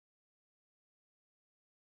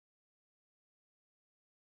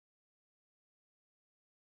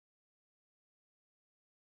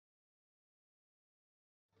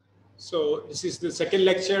So this is the second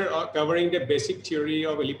lecture covering the basic theory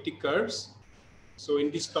of elliptic curves. So in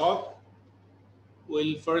this talk,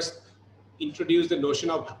 we'll first introduce the notion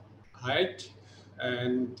of height,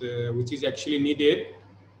 and which is actually needed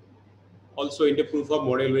also in the proof of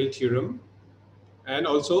Morel-Weil theorem. And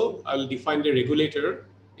also I'll define the regulator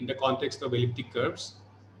in the context of elliptic curves.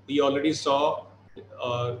 We already saw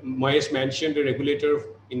Mahesh mentioned the regulator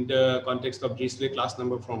in the context of Dirichlet class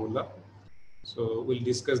number formula. So we'll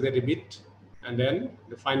discuss that a bit, and then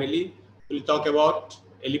finally we'll talk about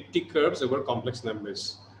elliptic curves over complex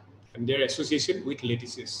numbers and their association with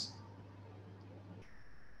lattices.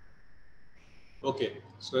 Okay,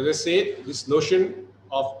 so as I said, this notion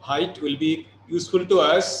of height will be useful to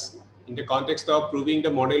us in the context of proving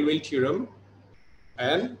the Morel-Weil theorem,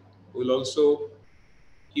 and we'll also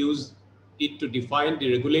use it to define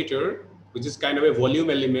the regulator, which is kind of a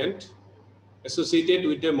volume element associated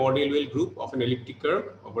with the Morel-Weil group of an elliptic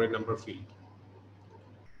curve over a number field.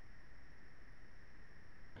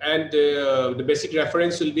 And the basic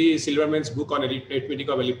reference will be Silverman's book on arithmetic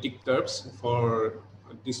of elliptic curves for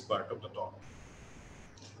this part of the talk.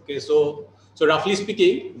 Okay, so roughly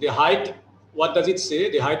speaking, the height, what does it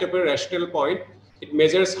say? The height of a rational point, it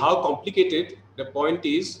measures how complicated the point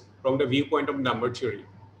is from the viewpoint of number theory.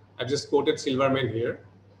 I've just quoted Silverman here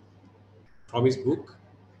from his book.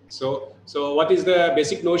 So what is the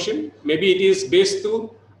basic notion? Maybe it is best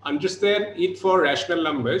to understand it for rational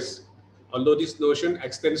numbers, although this notion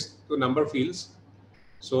extends to number fields.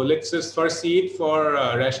 So let's just first see it for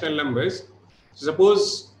rational numbers. So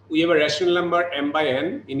suppose we have a rational number m by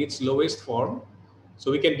n in its lowest form.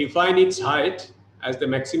 So we can define its height as the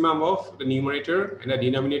maximum of the numerator and the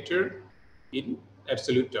denominator in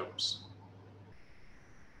absolute terms.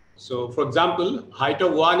 So for example, height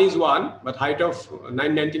of 1 is 1, but height of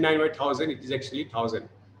 999 by 1000, it is actually 1000.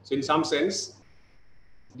 So in some sense,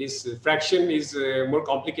 this fraction is more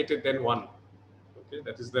complicated than 1. Okay,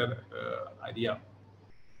 that is the idea.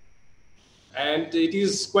 And it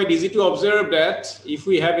is quite easy to observe that if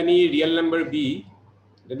we have any real number b,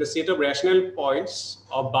 then the set of rational points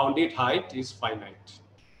of bounded height is finite.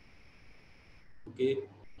 Okay,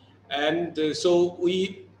 and so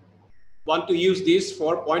we want to use this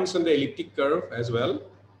for points on the elliptic curve as well.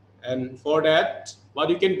 And for that,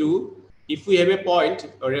 what you can do, if we have a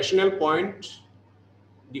point, a rational point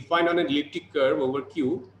defined on an elliptic curve over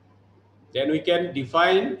Q, then we can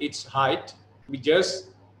define its height with just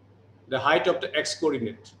the height of the x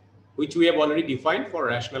coordinate, which we have already defined for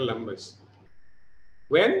rational numbers.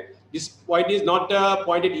 When this point is not the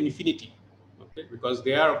point at infinity, okay, because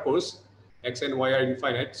they are, of course, x and y are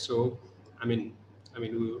infinite. So, I mean,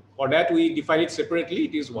 for that we define it separately.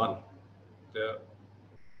 It is 1. The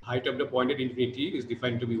height of the point at infinity is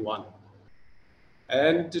defined to be 1.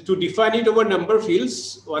 And to define it over number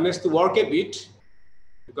fields, one has to work a bit,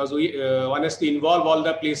 because one has to involve all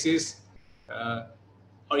the places.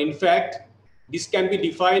 Or in fact, this can be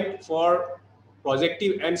defined for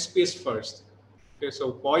projective n space first. Okay,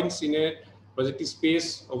 so points in a projective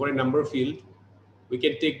space over a number field, we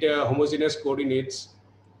can take the homogeneous coordinates,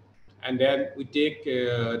 and then we take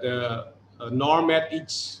the norm at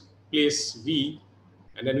each place v,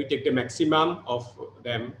 and then we take the maximum of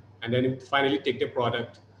them, and then we finally take the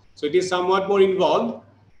product. So it is somewhat more involved,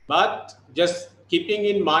 but just keeping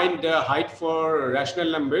in mind the height for rational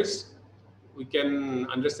numbers, we can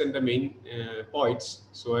understand the main points.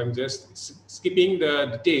 So I'm just skipping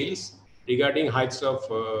the details regarding heights of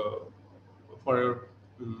for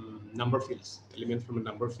number fields, elements from a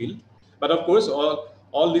number field. But of course,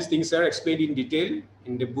 all these things are explained in detail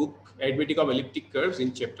in the book Arithmetic of Elliptic Curves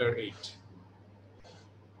in chapter 8.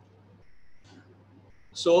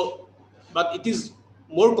 So, but it is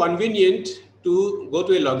more convenient to go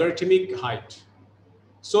to a logarithmic height,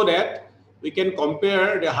 so that we can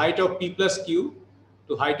compare the height of p plus q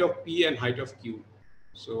to height of p and height of q.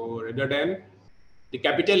 So rather than the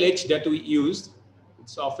capital H that we used,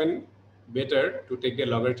 it's often better to take the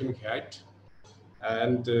logarithmic height.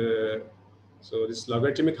 And so this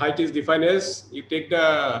logarithmic height is defined as you take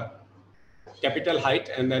the capital height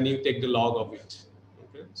and then you take the log of it.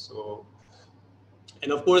 Okay, so,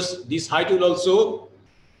 and of course, this height will also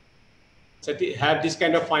have this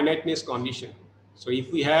kind of finiteness condition. So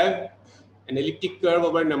if we have an elliptic curve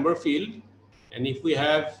over a number field, and if we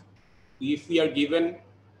are given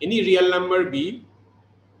any real number b,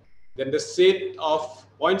 then the set of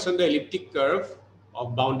points on the elliptic curve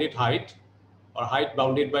of bounded height or height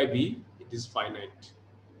bounded by b, it is finite.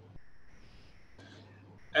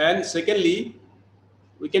 And secondly,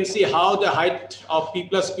 we can see how the height of p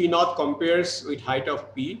plus p naught compares with height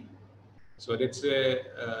of p. So that's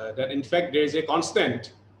that in fact there is a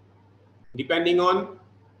constant depending on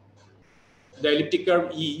the elliptic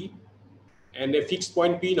curve E and a fixed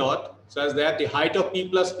point P naught, such that the height of P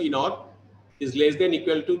plus P naught is less than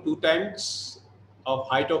equal to 2 times of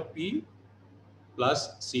height of P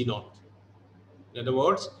plus C naught. In other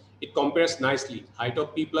words, it compares nicely. Height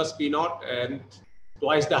of P plus P naught and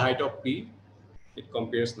twice the height of P, it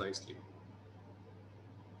compares nicely.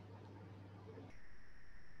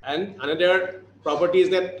 And another property is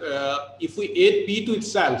that if we add P to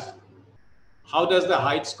itself, how does the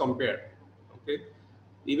heights compare? Okay,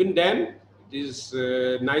 even then, it is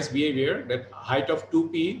nice behavior that height of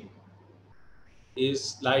 2P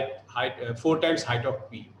is like height 4 times height of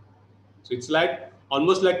P. So it's like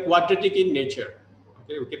almost like quadratic in nature.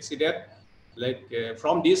 Okay, we can see that like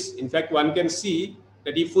from this, in fact, one can see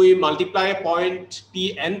that if we multiply a point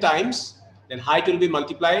P n times, then height will be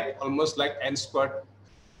multiplied almost like n squared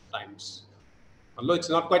times. Although it's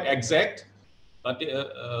not quite exact, but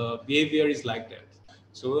behavior is like that.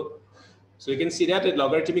 So you can see that a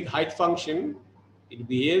logarithmic height function, it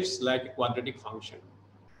behaves like a quadratic function.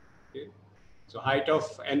 Okay? So height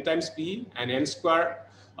of n times P and n square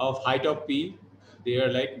of height of P, they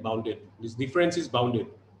are like bounded. This difference is bounded.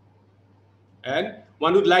 And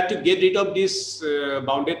one would like to get rid of this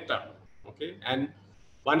bounded term. Okay? And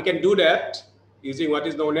one can do that using what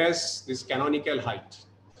is known as this canonical height.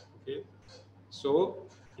 Okay? So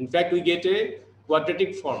in fact, we get a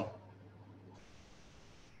quadratic form,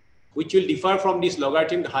 which will differ from this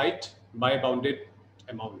logarithmic height by a bounded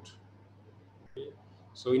amount. Okay.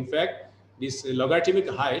 So in fact, this logarithmic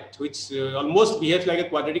height, which almost behaves like a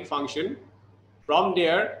quadratic function, from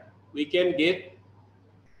there we can get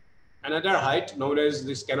another height known as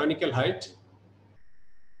this canonical height,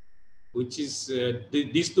 which is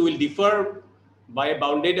these two will differ by a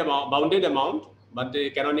bounded amount, but the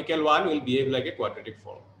canonical one will behave like a quadratic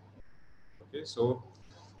form. Okay, so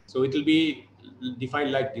it will be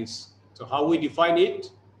defined like this. So how we define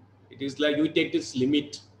it? It is like we take this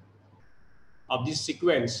limit of this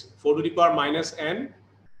sequence 4 to the power minus n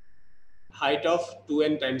height of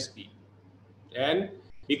 2n times p. And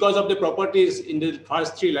because of the properties in the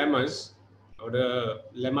first three lemmas, or the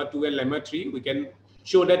lemma 2 and lemma 3, we can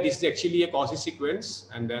show that this is actually a Cauchy sequence,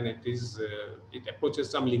 and then it is it approaches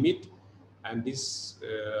some limit, and this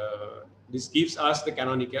gives us the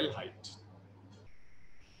canonical height.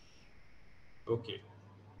 Okay.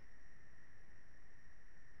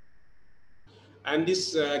 And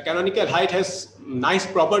this canonical height has nice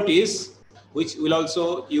properties, which we'll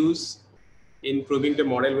also use in proving the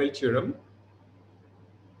Morel-Weil theorem.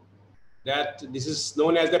 That this is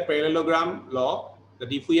known as the parallelogram law,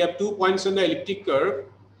 that if we have 2 points on the elliptic curve,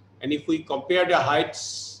 and if we compare the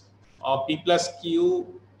heights of P plus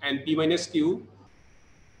Q and P minus Q,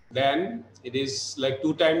 then it is like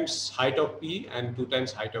 2 times height of P and 2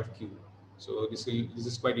 times height of Q. So this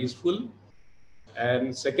is quite useful.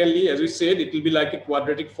 And secondly, as we said, it will be like a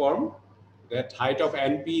quadratic form, that height of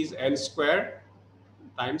NP is n square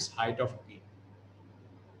times height of P.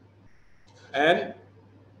 And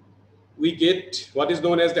we get what is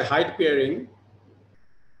known as the height pairing,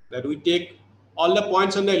 that we take all the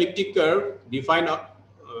points on the elliptic curve, defined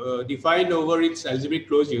over its algebraic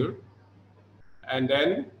closure, and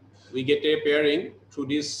then we get a pairing through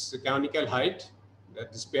this canonical height,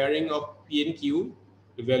 that this pairing of P and Q,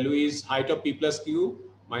 the value is height of P plus Q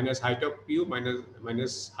minus height of Q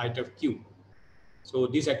minus height of Q. So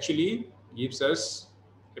this actually gives us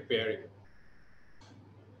a pairing.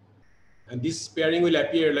 And this pairing will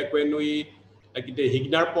appear like when we, like the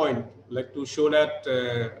Higner point, like to show that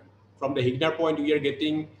from the Higner point we are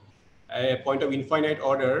getting a point of infinite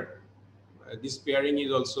order. This pairing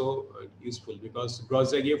is also useful because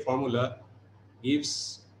Gauss-Jagier formula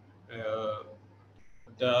gives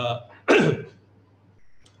the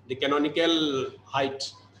the canonical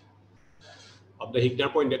height of the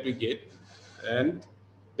Higner point that we get, and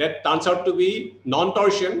that turns out to be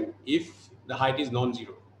non-torsion if the height is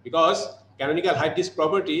non-zero, because canonical height is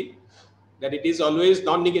property that it is always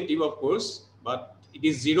non-negative, of course, but it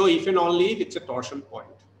is zero if and only if it's a torsion point.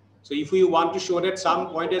 So if we want to show that some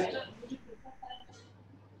point is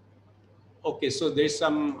okay, so there's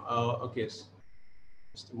some okay,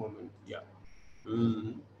 just a moment, yeah.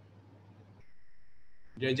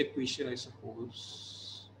 There's a question, I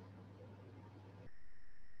suppose.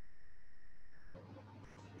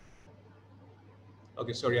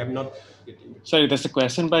 Okay, sorry, I'm not getting it. Sorry, there's a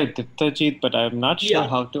question by Dittajit, but I'm not sure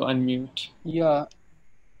how to unmute. Yeah.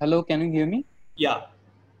 Hello, can you hear me? Yeah.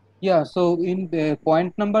 Yeah, so in the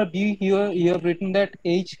point number B here, you have written that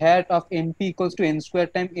h hat of np equals to n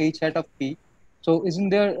squared times h hat of p. So isn't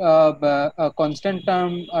there a constant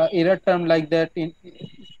term, error term like that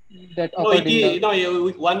that No, occurred in the... no,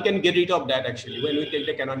 one can get rid of that actually when we take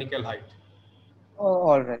the canonical height. Oh,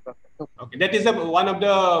 all right. Okay. Okay, that is one of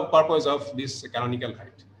the purpose of this canonical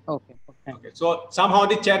height. Okay. Okay, so somehow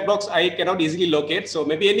the chat box I cannot easily locate. So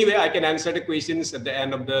maybe anyway I can answer the questions at the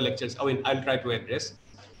end of the lectures. I mean, I'll try to address.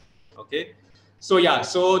 Okay, so yeah,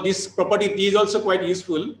 so this property P is also quite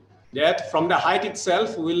useful. That from the height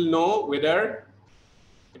itself we'll know whether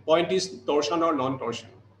the point is torsion or non-torsion.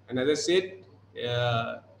 And as I said,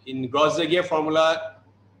 in Gross-Zagier formula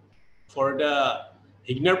for the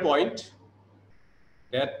Higner point,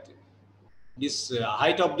 that this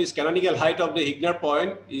height of this canonical height of the Higner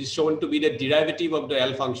point is shown to be the derivative of the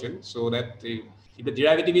L function. So that if the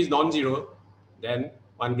derivative is non-zero, then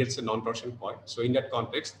one gets a non-torsion point. So in that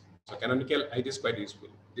context, so canonical height is quite useful.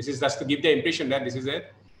 This is just to give the impression that this is a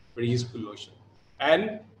very useful notion.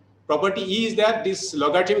 And property E is that this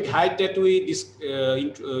logarithmic height that we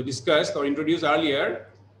discussed or introduced earlier,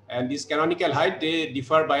 and this canonical height, they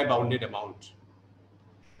differ by a bounded amount.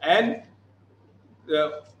 And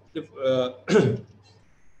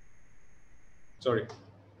sorry.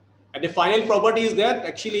 And the final property is that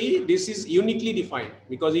actually this is uniquely defined,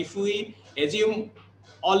 because if we assume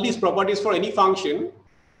all these properties for any function,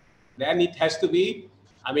 then it has to be,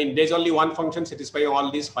 I mean, there's only one function satisfying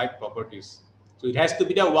all these 5 properties. So it has to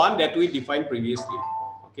be the one that we defined previously,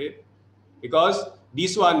 okay? Because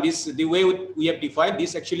this one, the way we have defined,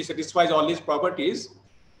 this actually satisfies all these properties.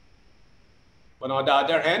 But on the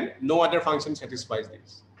other hand, no other function satisfies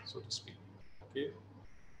this, so to speak, okay?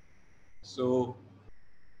 So,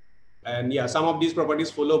 and yeah, some of these properties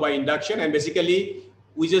follow by induction, and basically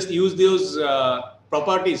we just use those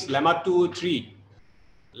properties, lemma 2, 3,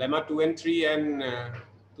 lemma 2 and 3, and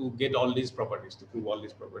to get all these properties, to prove all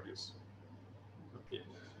these properties. Okay.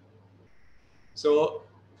 So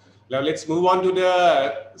now let's move on to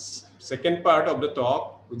the second part of the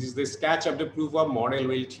talk, which is the sketch of the proof of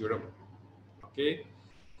Mordell-Weil theorem. Okay,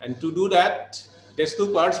 and to do that, there's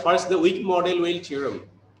 2 parts. First, the weak Mordell-Weil theorem.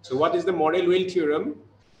 So what is the Mordell-Weil theorem?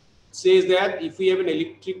 It says that if we have an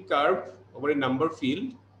elliptic curve over a number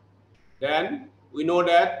field, then we know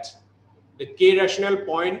that the k rational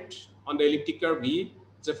point on the elliptic curve V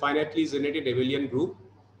is a finitely generated abelian group,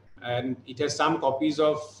 and it has some copies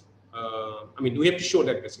of, I mean, we have to show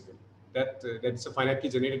that basically, that that's a finitely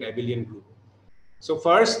generated abelian group. So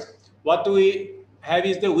first, what we have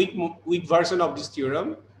is the weak version of this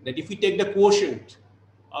theorem, that if we take the quotient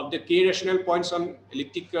of the k rational points on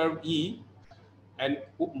elliptic curve E and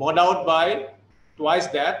mod out by twice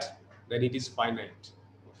that, then it is finite.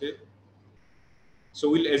 Okay.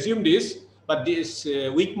 So we'll assume this, but this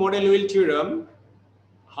weak Mordell-Weil theorem,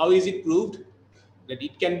 how is it proved? That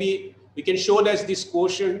it can be, we can show that this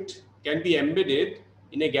quotient can be embedded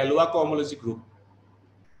in a Galois cohomology group.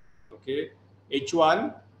 Okay,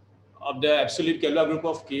 H1 of the absolute Galois group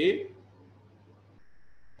of K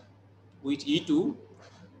with E2,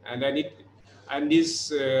 and then it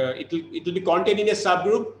will be contained in a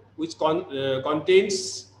subgroup which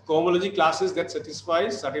contains cohomology classes that satisfy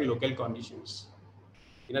certain local conditions.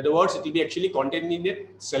 In other words, it will be actually contained in a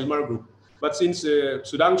Selmer group. But since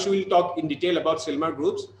Sudhanshu will talk in detail about Selmer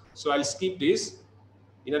groups, so I'll skip this.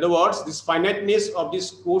 In other words, this finiteness of this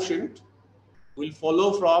quotient will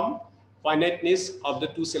follow from finiteness of the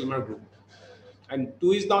 2 Selmer group. And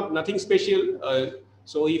 2 is nothing special.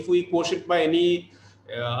 So if we quotient by any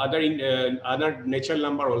other natural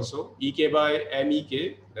number also, ek by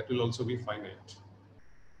mek, that will also be finite.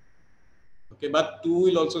 Okay, but 2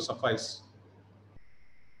 will also suffice.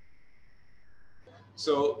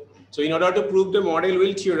 So in order to prove the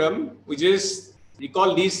Mordell-Weil theorem, we just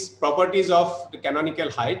recall these properties of the canonical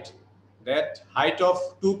height, that height of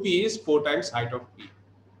 2p is 4 times height of p.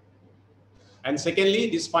 And secondly,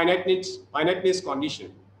 this finiteness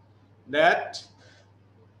condition, that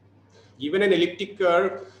given an elliptic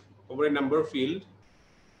curve over a number field,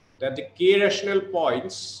 that the k rational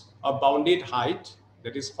points of bounded height,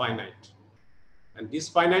 that is finite. And this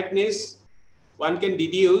finiteness one can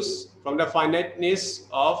deduce from the finiteness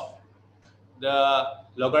of the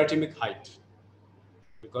logarithmic height,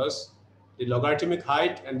 because the logarithmic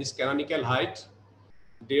height and this canonical height,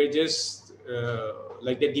 they're just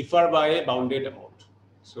like they differ by a bounded amount.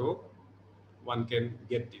 So one can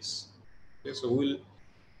get this. Okay, so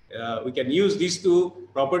we can use these 2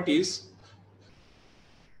 properties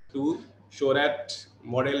to show that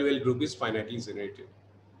Mordell-Weil group is finitely generated.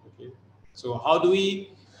 Okay. So how do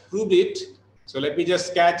we prove it? So let me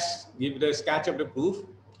just give the sketch of the proof.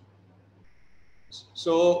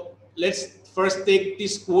 So let's first take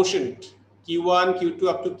this quotient Q1, Q2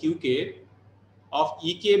 up to Qk of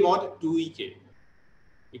Ek mod 2Ek.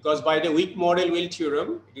 because by the weak model wheel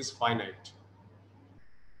theorem, it is finite.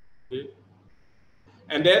 Okay.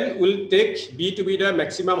 And then we'll take B to be the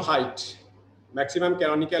maximum height, maximum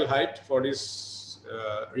canonical height for these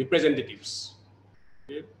representatives.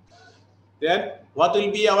 Okay. Then what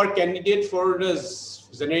will be our candidate for the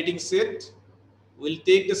generating set? We'll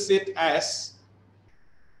take the set S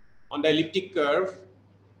on the elliptic curve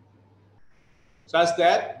such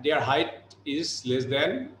that their height is less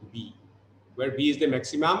than B, where B is the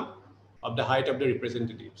maximum of the height of the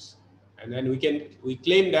representatives. And then we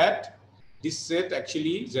claim that this set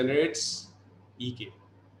actually generates EK.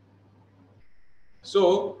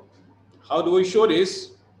 So how do we show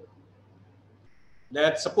this?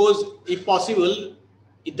 That suppose, if possible,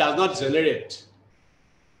 it does not generate,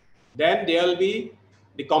 then there will be,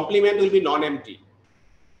 the complement will be non-empty.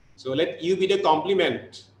 So let U be the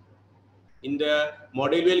complement in the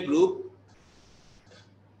model wheel group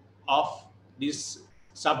of this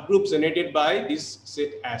subgroup generated by this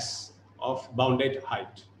set S of bounded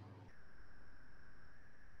height.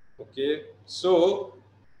 Okay, so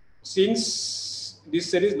since this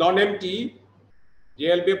set is non-empty,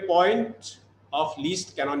 there will be a point of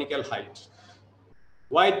least canonical height.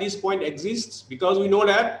 Why this point exists? Because we know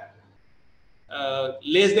that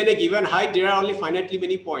less than a given height, there are only finitely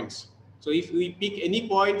many points. So if we pick any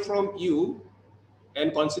point from U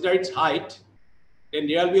and consider its height, then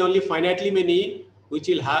there will be only finitely many which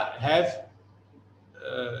will have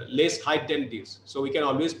less height than this. So we can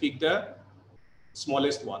always pick the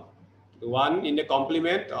smallest one, the one in the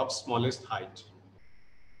complement of smallest height.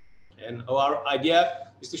 And our idea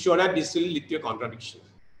is to show that this will lead to a contradiction.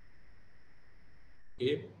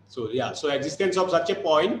 Okay, so yeah, so existence of such a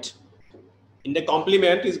point in the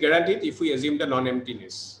complement is guaranteed if we assume the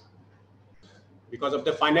non-emptiness because of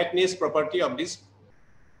the finiteness property of this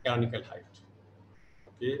canonical height.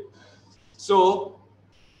 Okay, so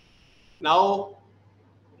now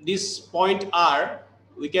this point R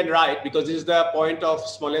we can write, because this is the point of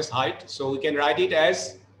smallest height, so we can write it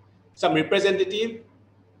as some representative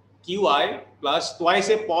Qi plus twice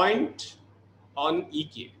a point on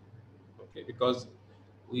Ek. Okay, because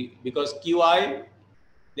Qi,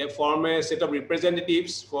 they form a set of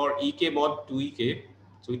representatives for Ek mod 2Ek.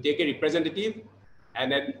 So we take a representative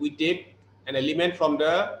and then we take an element from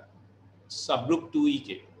the subgroup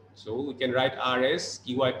 2Ek. So we can write R as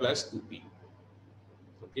Qi plus 2P.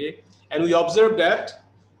 Okay, and we observe that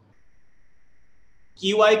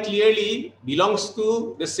Qi clearly belongs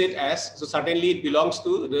to the set S, so certainly it belongs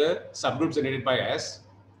to the subgroup generated by S,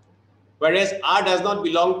 whereas R does not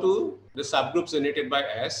belong to the subgroup generated by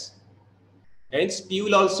S. Hence, P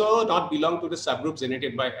will also not belong to the subgroup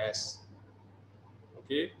generated by S.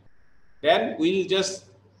 Okay, then we'll just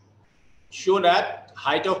show that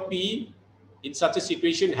height of P in such a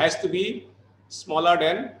situation has to be smaller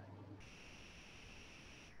than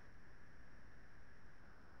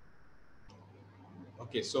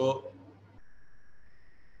so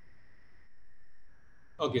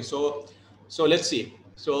let's see.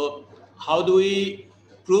 So how do we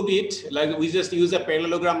prove it? Like we just use a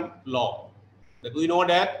parallelogram law that we know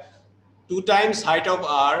that 2 times height of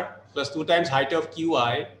R plus 2 times height of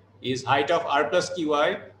Qi is height of R plus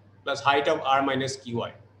Qi plus height of R minus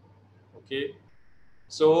Qi. Okay,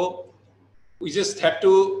 so we just have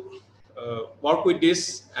to work with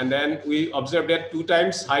this, and then we observe that 2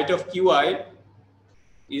 times height of Qi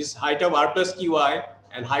is height of R plus Qi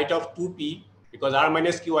and height of 2P, because R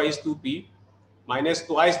minus Qi is 2P, minus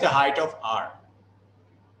twice the height of R.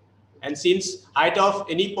 And since height of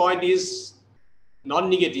any point is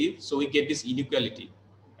non-negative, so we get this inequality.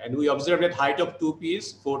 And we observe that height of 2P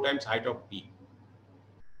is 4 times height of P.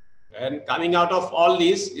 And coming out of all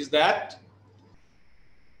this is that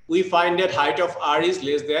we find that height of R is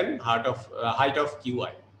less than height of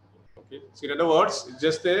Qi. Okay, so in other words, it's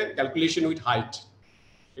just a calculation with height.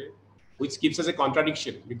 Okay, which gives us a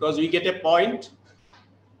contradiction because we get a point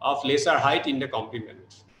of lesser height in the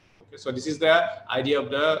complement. Okay, so this is the idea of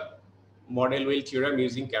the model wheel theorem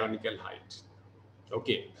using canonical height.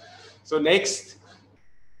 Okay, so next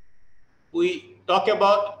we talk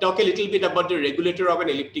a little bit about the regulator of an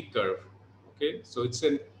elliptic curve. Okay, so it's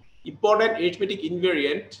an important arithmetic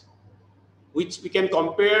invariant which we can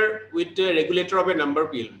compare with the regulator of a number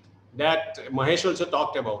field that Mahesh also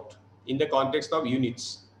talked about in the context of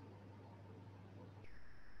units.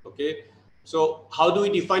 Okay, so how do we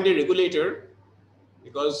define the regulator?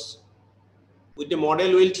 Because with the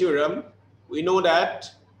model wheel theorem, we know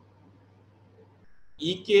that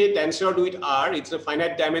Ek tensored with R, it's a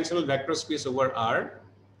finite dimensional vector space over R.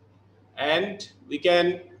 And we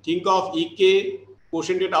can think of Ek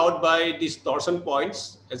quotiented out by these torsion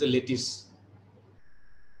points as a lattice.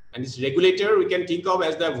 And this regulator we can think of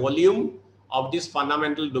as the volume of this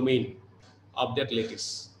fundamental domain of that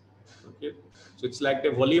lattice. Okay, so it's like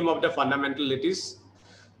the volume of the fundamental lattice,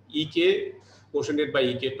 Ek quotiented by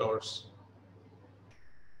Ek torus.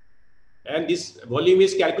 And this volume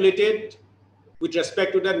is calculated with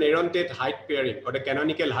respect to the Néron-Tate height pairing or the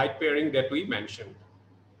canonical height pairing that we mentioned.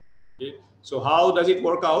 Okay. So how does it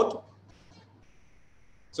work out?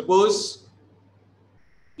 Suppose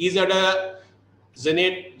these are the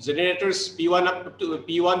generators P1 up to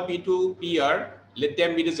P1, P2, PR. Let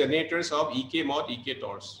them be the generators of Ek mod Ek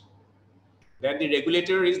torus. Then the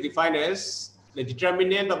regulator is defined as the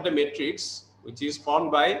determinant of the matrix, which is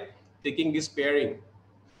formed by taking this pairing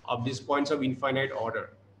of these points of infinite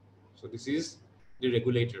order. So this is the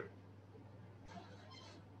regulator.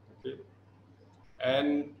 Okay.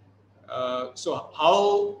 And so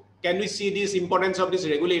how can we see this importance of this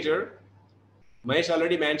regulator? Mahesh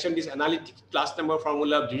already mentioned this analytic class number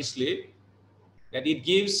formula of Dirichlet, that it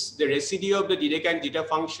gives the residue of the Dirac and zeta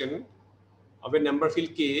function of a number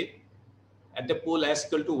field K at the pole s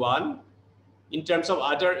equal to 1 in terms of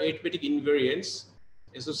other arithmetic invariants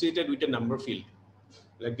associated with the number field,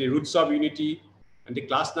 like the roots of unity and the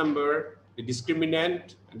class number, the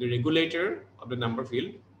discriminant and the regulator of the number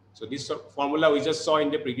field. So this formula we just saw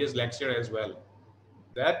in the previous lecture as well,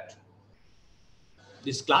 that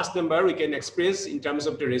this class number we can express in terms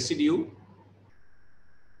of the residue,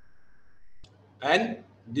 and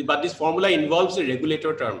but this formula involves a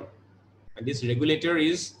regulator term, and this regulator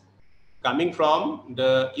is coming from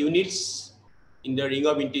the units in the ring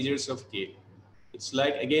of integers of K. It's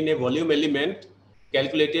like again a volume element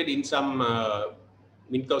calculated in some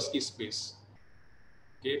Minkowski space.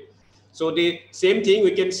 Okay, so the same thing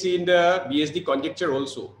we can see in the BSD conjecture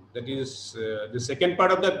also. That is the second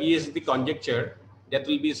part of the BSD conjecture that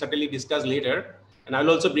will be certainly discussed later. And I'll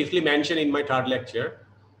also briefly mention in my third lecture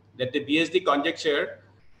that the BSD conjecture,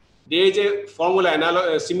 there is a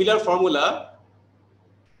formula, a similar formula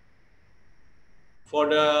for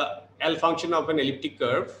the L function of an elliptic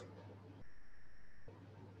curve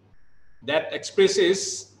that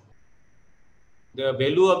expresses the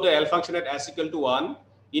value of the L function at s equal to 1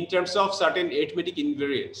 in terms of certain arithmetic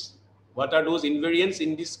invariants. What are those invariants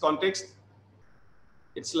in this context?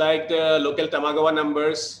 It's like the local Tamagawa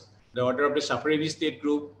numbers, the order of the Shafarevich state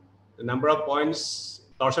group, the number of points,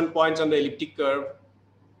 torsion points on the elliptic curve,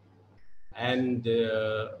 and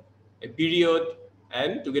a period,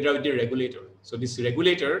 and together with the regulator. So this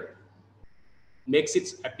regulator makes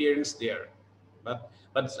its appearance there. But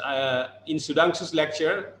in Sudhanshu's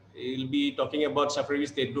lecture, he'll be talking about Shafarevich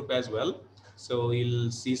state group as well. So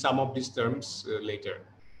we'll see some of these terms later.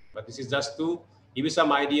 But this is just to give you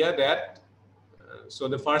some idea that so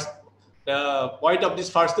the point of this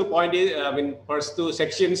first two point is, first two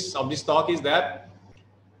sections of this talk is that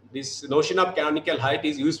this notion of canonical height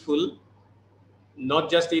is useful not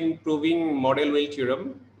just in proving model-Weil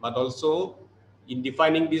theorem, but also in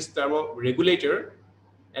defining this term of regulator,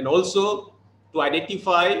 and also to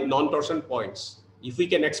identify non-torsion points. If we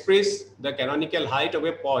can express the canonical height of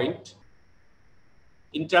a point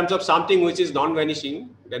in terms of something which is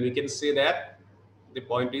non-vanishing, then we can say that the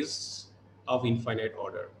point is of infinite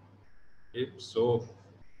order. Okay, so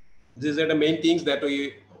these are the main things that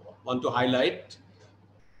we want to highlight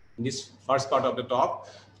in this first part of the talk.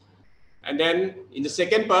 And then in the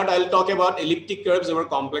second part, I'll talk about elliptic curves over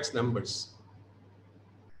complex numbers.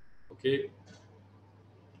 Okay.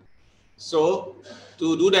 So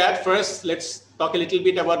to do that, first, let's talk a little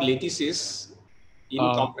bit about lattices in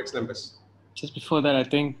complex numbers. Just before that, I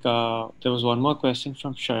think there was one more question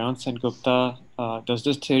from Shayan Sengupta. Does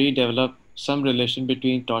this theory develop some relation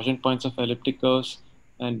between torsion points of elliptic curves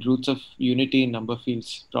and roots of unity in number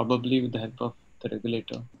fields, probably with the help of the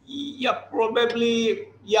regulator? Yeah, probably.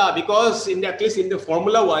 Yeah, because at least in the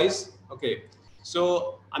formula wise, okay.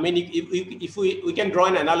 So, I mean, if we can draw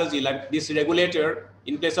an analogy like this regulator,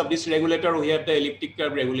 in place of this regulator, we have the elliptic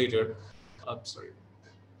curve regulator. Sorry.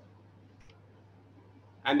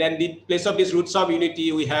 And then in place of this roots of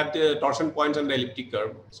unity, we have the torsion points on the elliptic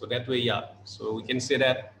curve. So that way, yeah. So we can say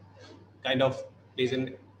that kind of plays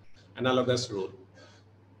an analogous role.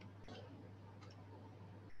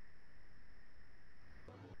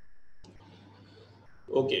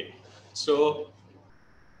 Okay. So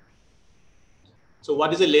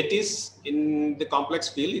what is a lattice in the complex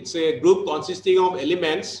field? It's a group consisting of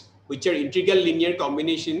elements which are integral linear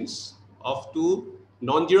combinations of two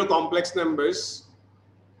non-zero complex numbers,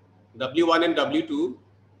 W1 and W2,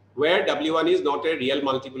 where W1 is not a real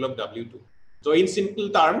multiple of W2. So in simple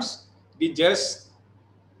terms, we just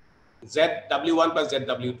ZW1 plus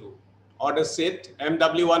ZW2, or the set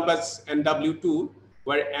MW1 plus MW2,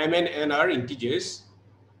 where m and n are integers,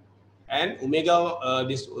 and omega,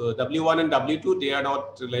 this W1 and W2, they are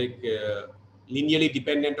not like linearly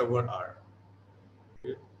dependent over R.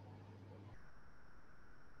 Okay.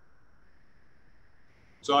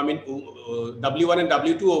 So I mean, W1 and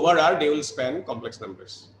W2 over R, they will span complex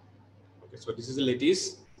numbers. Okay, so this is a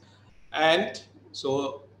lattice. And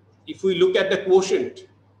so if we look at the quotient,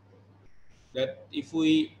 that if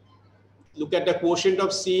we look at the quotient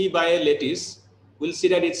of C by a lattice, we'll see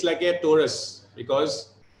that it's like a torus, because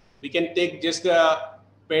we can take just the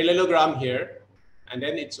parallelogram here, and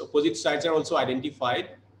then its opposite sides are also identified,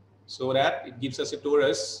 so that it gives us a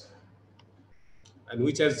torus, and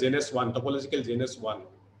which has genus 1, topological genus 1.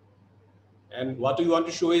 And what we want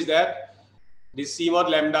to show is that this C mod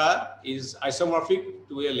lambda is isomorphic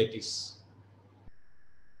to a lattice.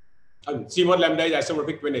 C mod lambda is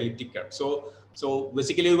isomorphic to an elliptic curve. So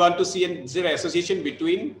basically we want to see an association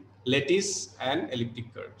between lattice and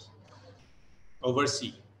elliptic curves over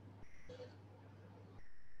C.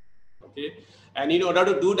 Okay, and in order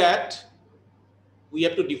to do that, we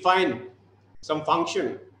have to define some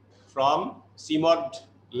function from C mod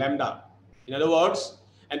lambda. In other words,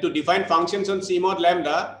 and to define functions on C mod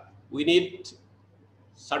lambda, we need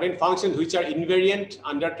certain functions which are invariant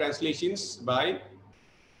under translations by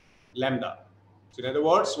lambda. So in other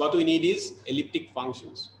words, what we need is elliptic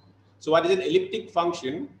functions. So what is an elliptic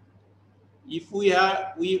function? If we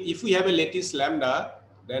have a lattice lambda,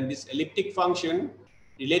 then this elliptic function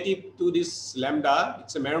relative to this lambda,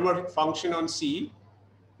 it's a meromorphic function on C,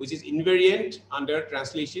 which is invariant under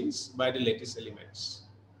translations by the lattice elements.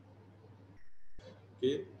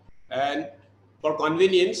 Okay, and for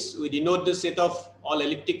convenience, we denote the set of all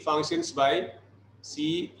elliptic functions by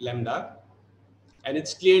C lambda, and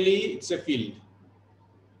it's a field,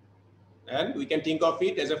 and we can think of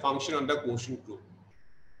it as a function on the quotient group.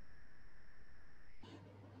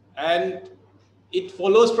 And it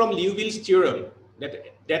follows from Liouville's theorem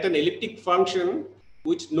that an elliptic function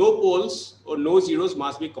with no poles or no zeros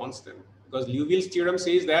must be constant, because Liouville's theorem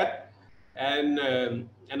says that an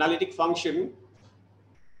analytic function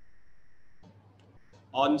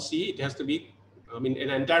on C, it has to be, I mean, an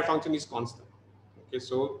entire function is constant. Okay,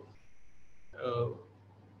 so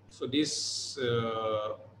this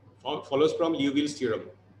follows from Liouville's theorem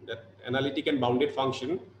that analytic and bounded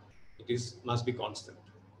function, must be constant.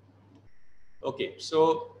 Okay,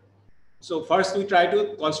 so first we try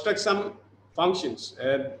to construct some functions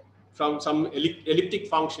from some elliptic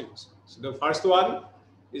functions. So the first one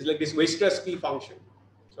is like this Weierstrass P function.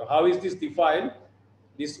 So how is this defined?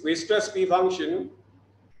 This Weierstrass P function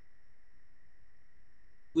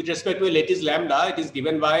with respect to a lattice lambda, it is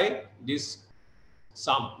given by this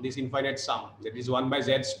sum, this infinite sum, that is 1 by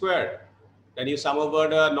z squared. Then you sum over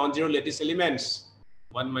the non-zero lattice elements,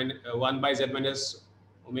 1 by z minus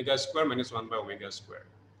omega square minus 1 by omega square.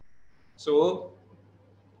 So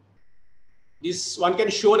this one can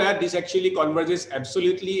show that this actually converges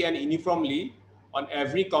absolutely and uniformly on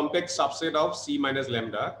every complex subset of C minus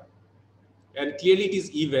lambda, and clearly it is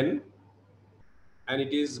even, and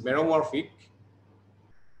it is meromorphic,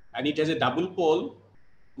 and it has a double pole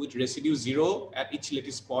with residue 0 at each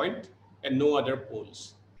lattice point and no other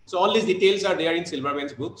poles. So all these details are there in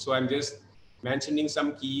Silverman's book, so I'm just mentioning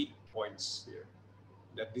some key points here.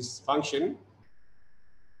 That this function,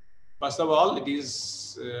 first of all, it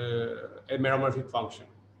is a meromorphic function.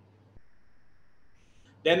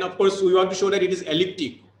 Then of course we want to show that it is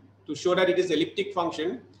elliptic. To show that it is elliptic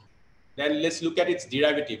function, then let's look at its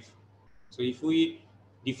derivative. So if we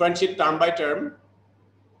differentiate term by term,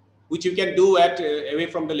 which you can do at away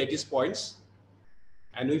from the lattice points,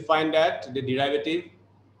 and we find that the derivative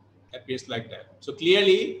appears like that. So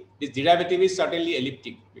clearly this derivative is certainly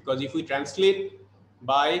elliptic, because if we translate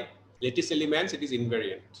by lattice elements, it is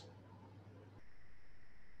invariant.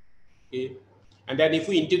 Okay. And then if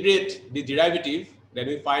we integrate the derivative, then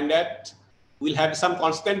we find that we'll have some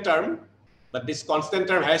constant term, but this constant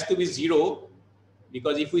term has to be 0,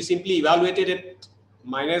 because if we simply evaluate it at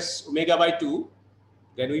minus omega by 2,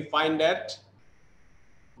 then we find that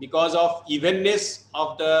because of evenness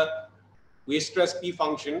of the Weierstrass P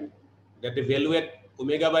function, that the value at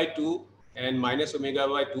omega by 2 and minus omega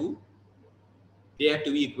by 2, they have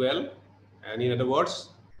to be equal. And in other words,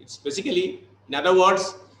 it's basically, in other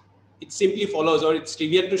words, it simply follows, or it's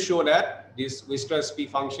trivial to show that this Weierstrass P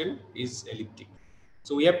function is elliptic.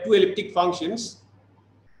 So we have two elliptic functions,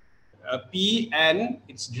 P and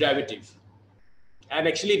its derivative. And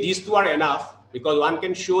actually these two are enough, because one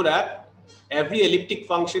can show that every elliptic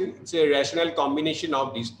function is a rational combination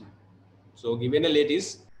of these two. So given a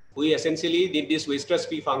lattice, we essentially did this Weierstrass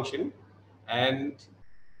P function, and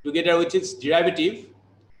together with its derivative,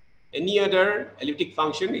 Any other elliptic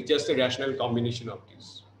function is just a rational combination of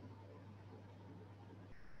these.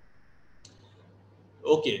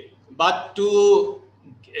 Okay, but to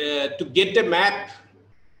get the map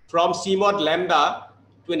from C mod lambda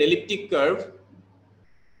to an elliptic curve,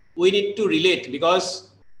 we need to relate, because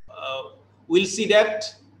we'll see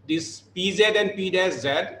that this Pz and P dash Z,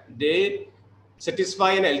 they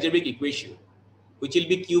satisfy an algebraic equation, which will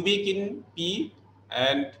be cubic in P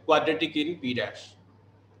and quadratic in P dash.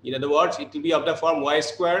 In other words, it will be of the form y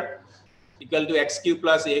square equal to x cube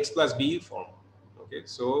plus ax plus b form. Okay,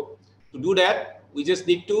 so to do that, we just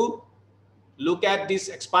need to look at these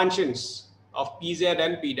expansions of Pz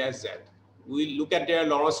and P dash Z. We look at their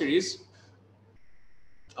Laurent series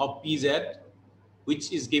of Pz,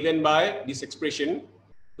 which is given by this expression,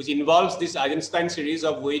 which involves this Eisenstein series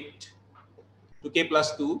of weight 2k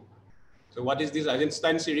plus 2. So what is this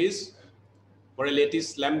Eisenstein series? For a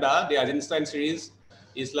lattice lambda, the Eisenstein series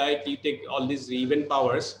is like you take all these even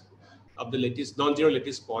powers of the lattice, non-zero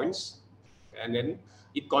lattice points, and then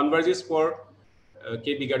it converges for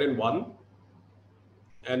k bigger than 1.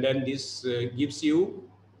 And then this gives you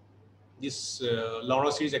this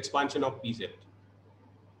Laurent series expansion of Pz.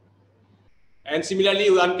 And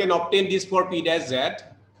similarly, one can obtain this for P dash Z,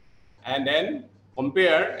 and then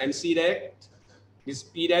compare and see that this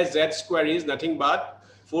P dash Z square is nothing but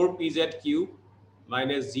 4Pz cube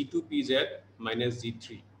minus Z2Pz minus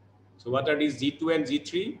Z3. So what are these Z2 and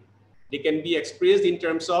Z3? They can be expressed in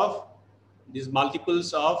terms of these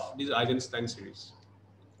multiples of this Eisenstein series.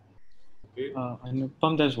 Okay.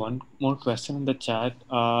 Anupam, there's one more question in the chat.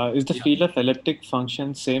 Is the field of elliptic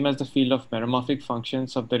functions same as the field of meromorphic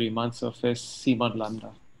functions of the Riemann surface C mod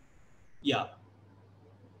lambda? Yeah,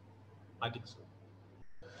 I think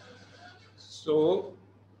so.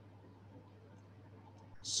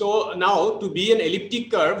 So now to be an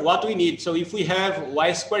elliptic curve, what we need? So if we have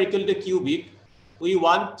y square equal to cubic, we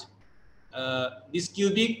want this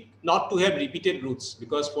cubic not to have repeated roots,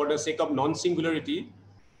 because for the sake of non-singularity,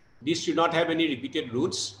 this should not have any repeated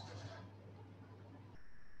roots.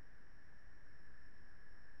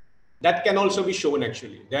 That can also be shown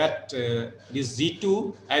actually, that this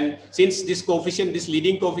Z2, and since this coefficient, this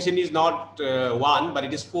leading coefficient is not 1, but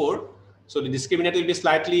it is 4, so the discriminant will be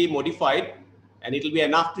slightly modified, and it will be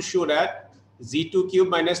enough to show that Z2 cube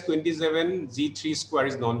minus 27 Z3 square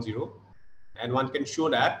is non-zero. And one can show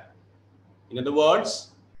that. In other words,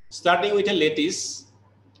 starting with a lattice,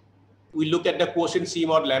 we look at the quotient C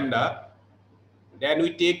mod lambda, then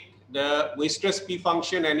we take the Weierstrass P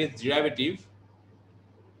function and its derivative,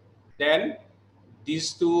 then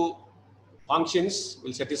these two functions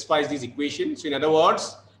will satisfy this equation. So in other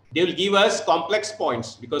words, they will give us complex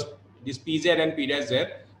points, because this Pz and P dash Z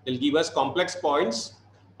will give us complex points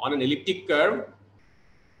on an elliptic curve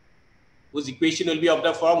whose equation will be of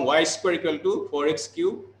the form y square equal to 4x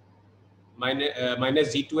cube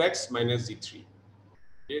minus Z2x minus Z3.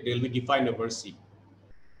 Okay, they will be defined over C.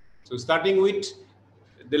 So starting with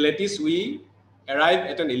the lattice, we arrive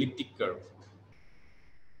at an elliptic curve.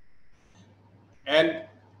 And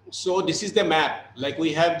so this is the map. Like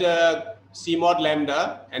we have the C mod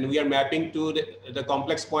lambda, and we are mapping to the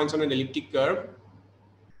complex points on an elliptic curve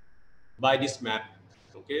by this map.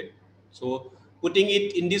 Okay, so putting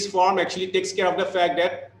it in this form actually takes care of the fact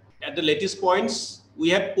that at the lattice points we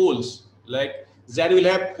have poles. Like Z will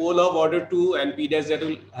have pole of order 2 and P dash Z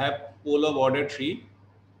will have pole of order 3.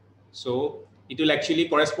 So it will actually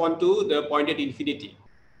correspond to the point at infinity.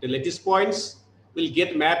 The lattice points will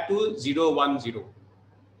get mapped to 0, 1, 0,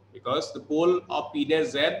 because the pole of P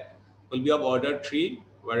dash Z will be of order 3,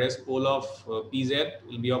 whereas pole of Pz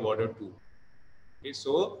will be of order 2. Okay,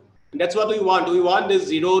 so that's what we want. We want this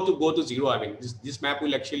 0 to go to 0. I mean, this map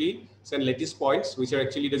will actually send lattice points, which are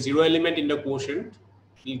actually the 0 element in the quotient,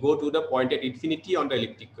 will go to the point at infinity on the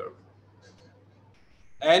elliptic curve.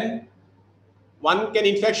 And one can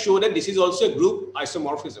in fact show that this is also a group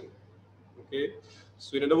isomorphism. Okay,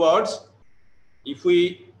 so in other words, if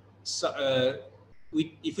we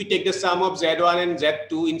take the sum of Z1 and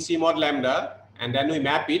Z2 in C mod lambda, and then we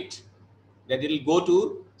map it, that it will go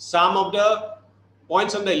to sum of the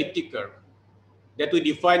points on the elliptic curve that we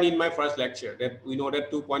defined in my first lecture, that we know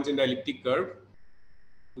that 2 points in the elliptic curve,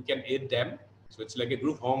 we can add them. So it's like a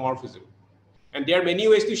group homomorphism. And there are many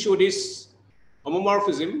ways to show this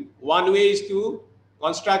homomorphism. One way is to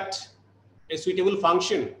construct a suitable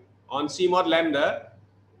function on C mod lambda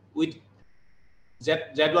with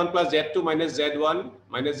Z1 plus Z2 minus Z1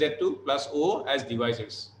 minus Z2 plus O as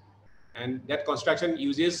divisors. And that construction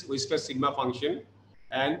uses Weierstrass sigma function.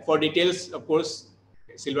 And for details, of course,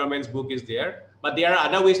 Silverman's book is there. But there are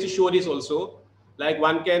other ways to show this also. Like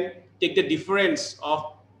one can take the difference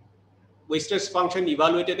of Weierstrass function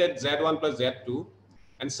evaluated at z1 plus z2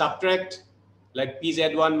 and subtract like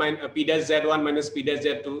pz1 minus p dash z1 minus p dash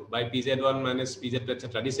z2 by pz1 minus pz2,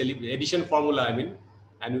 etc. This addition formula, I mean,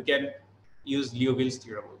 and we can use Liouville's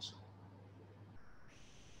theorem also.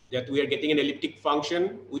 That we are getting an elliptic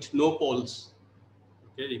function with no poles.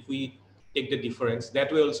 Okay, if we take the difference,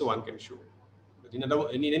 that way also one can show. But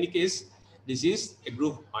in any case, this is a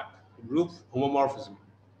group homomorphism.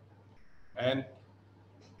 And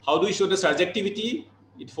how do we show the surjectivity?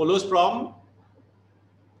 It follows from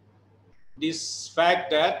this fact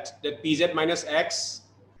that pz minus x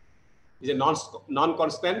is a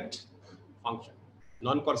non-constant function,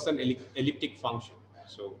 non-constant elliptic function.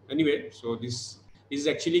 So anyway, so this is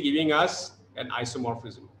actually giving us an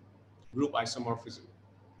isomorphism, group isomorphism.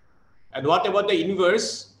 And what about the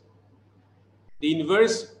inverse? The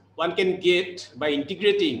inverse one can get by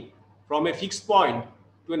integrating from a fixed point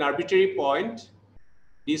to an arbitrary point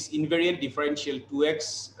this invariant differential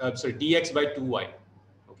dx by 2y.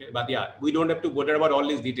 Okay, but yeah, we don't have to bother about all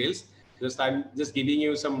these details. I'm just giving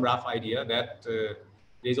you some rough idea that there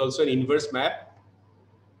is also an inverse map,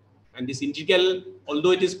 and this integral,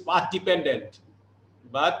 although it is path dependent,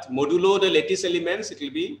 but modulo the lattice elements, it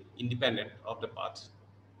will be independent of the path.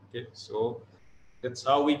 Okay, so that's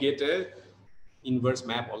how we get a inverse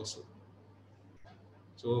map also.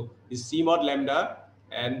 So this C mod lambda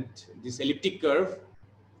and this elliptic curve,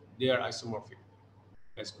 they are isomorphic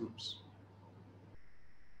as groups.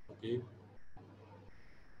 Okay.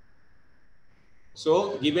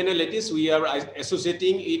 So given a lattice, we are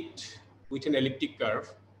associating it with an elliptic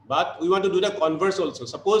curve, but we want to do the converse also.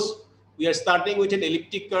 Suppose we are starting with an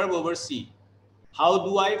elliptic curve over C. How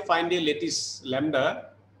do I find a lattice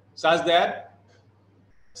lambda such that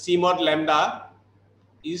C mod lambda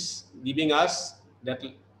is giving us that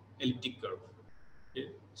elliptic curve? Okay.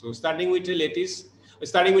 So starting with a lattice,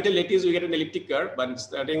 we get an elliptic curve, but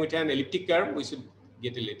starting with an elliptic curve, we should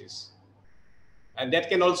get a lattice. And that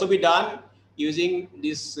can also be done using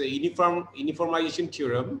this uniformization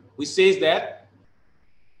theorem, which says that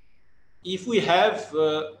if we have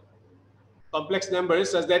complex numbers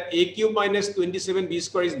such that a cube minus 27b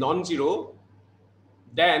square is non-zero,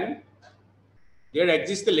 then there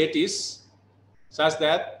exists a lattice such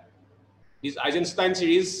that this Eisenstein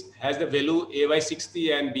series has the value a by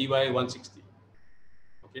 60 and b by 160.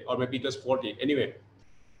 Okay, or maybe it was 40. Anyway,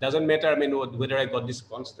 doesn't matter. I mean, whether I got these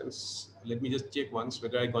constants. Let me just check once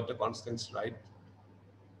whether I got the constants right.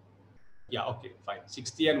 Yeah, okay, fine.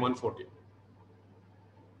 60 and 140.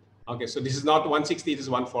 Okay, so this is not 160, it is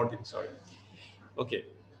 140. Sorry. Okay,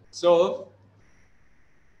 so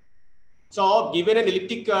given an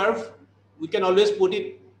elliptic curve, we can always put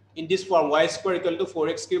it in this form: y square equal to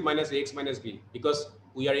 4x cube minus ax minus b, because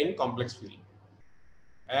we are in complex field.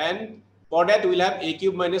 And for that, we'll have a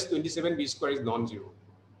cube minus 27b square is non-zero.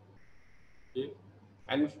 Okay.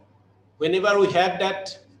 And whenever we have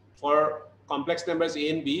that for complex numbers a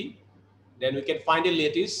and b, then we can find a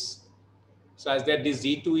lattice such that this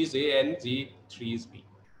z2 is a and z3 is b.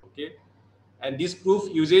 Okay. And this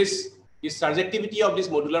proof uses this surjectivity of this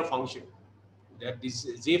modular function, that this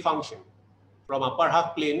z function from upper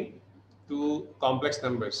half plane to complex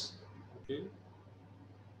numbers. Okay.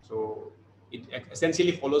 So it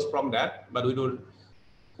essentially follows from that, but we don't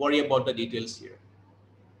worry about the details here.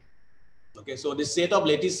 Okay, so this set of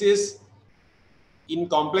lattices in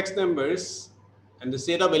complex numbers and the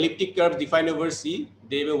set of elliptic curves defined over C,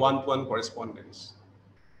 they have a one-to-one correspondence.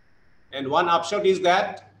 And one upshot is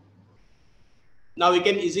that now we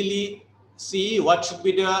can easily see what should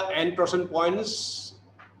be the n torsion points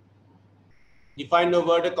defined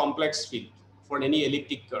over the complex field for any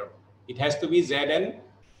elliptic curve. It has to be Zn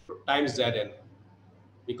times Zn,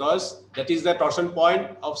 because that is the torsion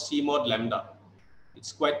point of C mod lambda.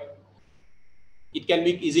 It can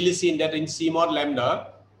be easily seen that in C mod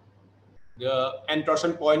lambda, the n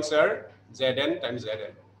torsion points are Zn times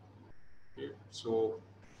Zn. Okay. So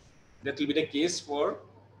that will be the case for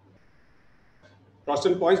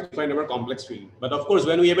torsion points defined over complex field. But of course,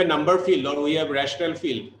 when we have a number field or we have rational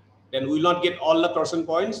field, then we will not get all the torsion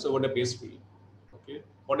points over the base field. Okay.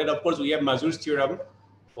 For that, of course, we have Mazur's theorem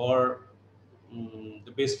for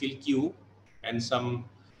the base field Q, and some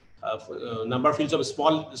number fields of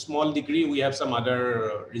small degree, we have some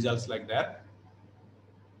other results like that.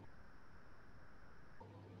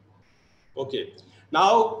 Okay,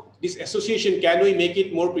 now this association, can we make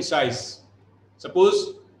it more precise?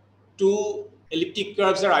 Suppose two elliptic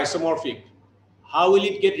curves are isomorphic. How will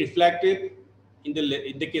it get reflected in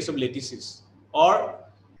the case of lattices? Or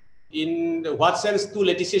in what sense two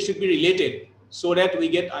lattices should be related so that we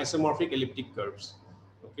get isomorphic elliptic curves?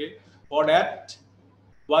 Okay, for that,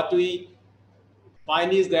 what we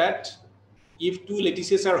find is that if two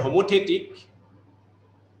lattices are homothetic,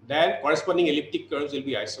 then corresponding elliptic curves will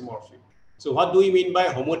be isomorphic. So what do we mean by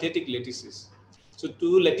homothetic lattices? So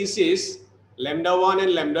two lattices, lambda 1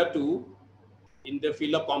 and lambda 2, in the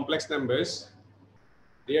field of complex numbers,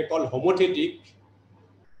 they are called homothetic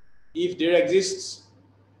if there exists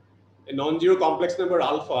a non-zero complex number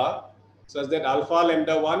alpha such that alpha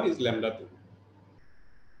lambda 1 is lambda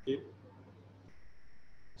 2. Okay.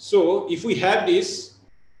 So if we have this,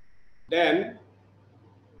 then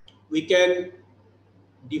we can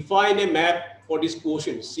define a map for this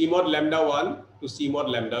quotient C mod lambda 1 to C mod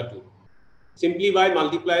lambda 2 simply by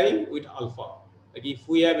multiplying with alpha. Like if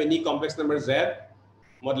we have any complex number z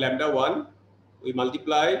mod lambda 1, we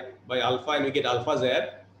multiply by alpha and we get alpha z,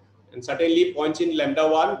 and certainly points in lambda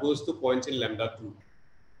 1 goes to points in lambda 2.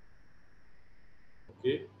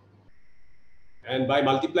 Okay. And by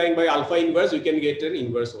multiplying by alpha inverse, we can get an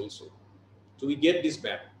inverse also. So we get this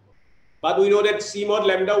map. But we know that C mod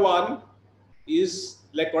lambda 1 is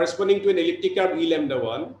like corresponding to an elliptic curve E lambda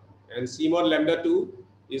 1, and C mod lambda 2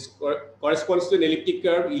 is corresponds to an elliptic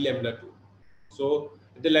curve E lambda 2. So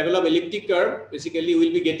at the level of elliptic curve, basically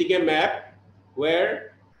we'll be getting a map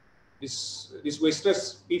where this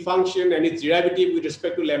Weierstrass P function and its derivative with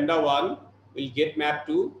respect to lambda 1 will get mapped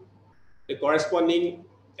to the corresponding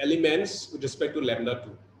elements with respect to lambda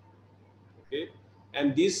 2. Okay,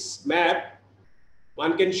 and this map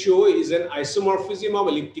one can show is an isomorphism of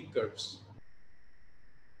elliptic curves.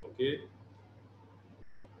 Okay,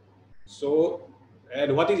 so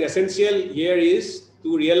and what is essential here is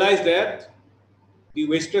to realize that the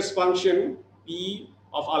Weierstrass function P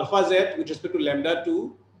of alpha z with respect to lambda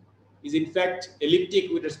 2 is in fact elliptic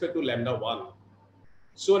with respect to lambda 1,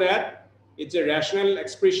 so that it's a rational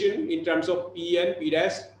expression in terms of P and P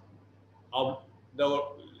dash of the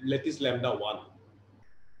lattice lambda 1.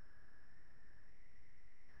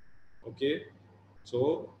 Okay,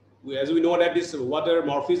 so as we know that this what are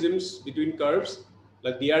morphisms between curves,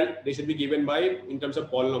 like they should be given by in terms of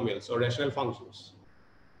polynomials or rational functions.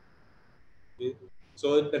 Okay.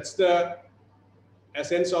 So that's the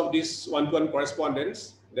essence of this one-to-one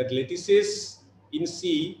correspondence, that lattices in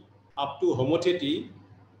C up to homotheity,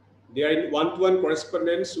 they are in one-to-one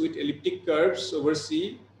correspondence with elliptic curves over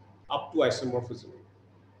C up to isomorphism.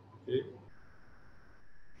 Okay.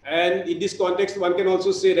 And in this context, one can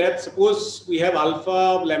also say that suppose we have alpha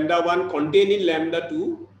of lambda 1 contained in lambda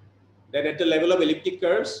 2, then at the level of elliptic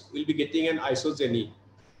curves, we'll be getting an isogeny.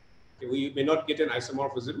 Okay, we may not get an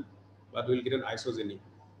isomorphism, but we'll get an isogeny.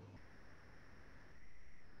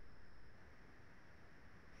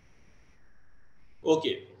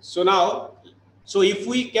 Okay, so now, so if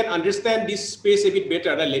we can understand this space a bit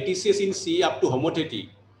better, the lattices in C up to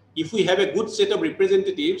homotheity, if we have a good set of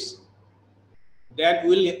representatives, then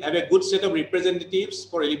we'll have a good set of representatives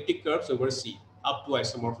for elliptic curves over C up to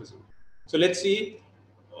isomorphism. So let's see,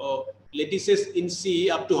 lattices in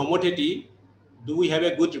C up to homotheity, do we have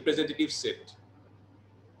a good representative set?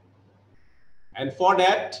 And for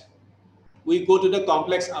that, we go to the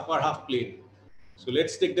complex upper half plane. So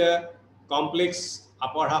let's take the complex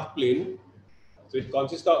upper half plane. So it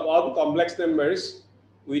consists of all complex numbers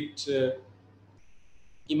with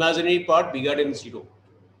imaginary part bigger than 0.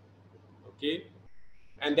 Okay.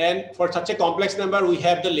 And then for such a complex number, we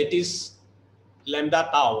have the lattice lambda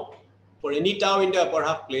tau. For any tau in the upper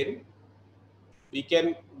half plane, we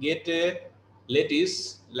can get a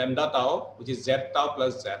lattice lambda tau, which is z tau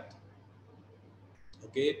plus z.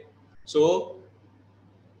 Okay. So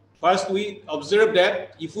first we observe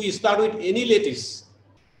that if we start with any lattice,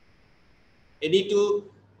 any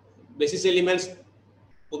two basis elements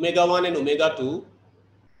omega 1 and omega 2,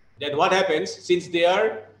 then what happens, since they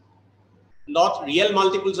are not real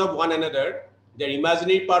multiples of one another, their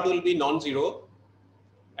imaginary part will be non-zero,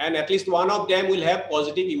 and at least one of them will have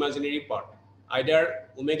positive imaginary part, either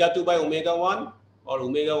omega 2 by omega 1 or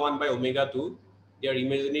omega 1 by omega 2, their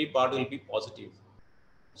imaginary part will be positive.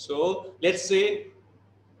 So let's say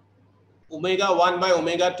omega 1 by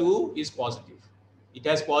omega 2 is positive. It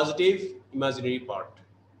has positive imaginary part.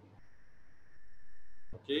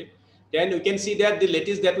 Okay. Then we can see that the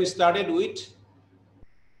lattice that we started with,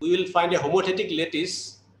 we will find a homothetic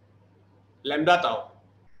lattice lambda tau.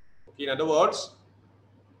 Okay. In other words,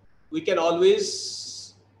 we can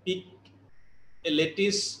always pick a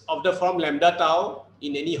lattice of the form lambda tau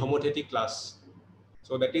in any homothetic class.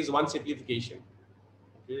 So that is one simplification.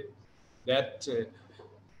 Okay. That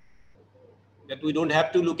we don't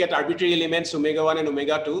have to look at arbitrary elements omega 1 and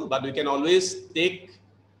omega 2, but we can always take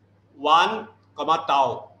 1 comma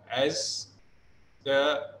tau as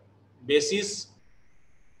the basis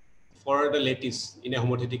for the lattice in a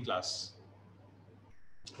homothetic class.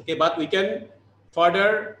 Okay, but we can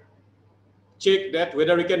further check that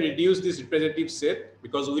whether we can reduce this representative set,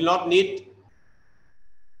 because we will not need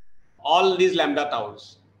all these lambda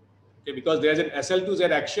taus. Okay, because there is an SL2Z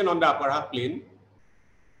action on the upper half plane.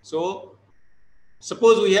 So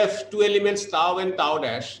suppose we have two elements tau and tau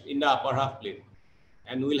dash in the upper half plane,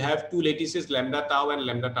 and we'll have two lattices lambda tau and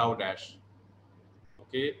lambda tau dash.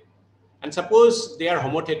 Okay, and suppose they are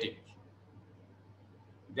homothetic.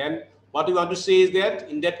 Then what we want to say is that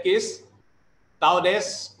in that case, tau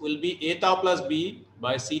dash will be A tau plus B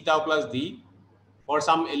by C tau plus D for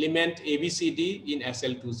some element ABCD in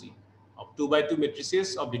SL2Z of 2 by 2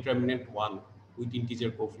 matrices of determinant 1 with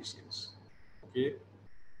integer coefficients. Okay,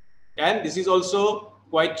 and this is also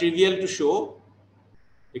quite trivial to show,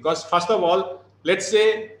 because first of all, let's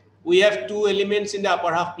say we have two elements in the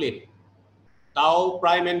upper half plane, tau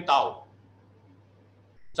prime and tau,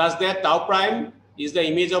 such that tau prime is the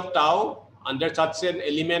image of tau under such an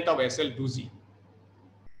element of SL2Z.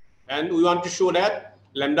 And we want to show that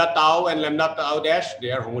lambda tau and lambda tau dash,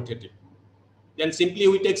 they are homothetic. Then simply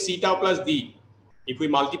we take C tau plus D. If we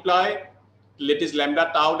multiply, let is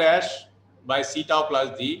lambda tau dash by C tau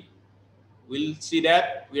plus D, we'll see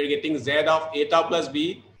that we are getting Z of A tau plus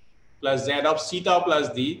B plus Z of C tau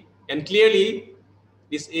plus D. And clearly,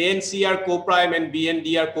 this A and C are co-prime and B and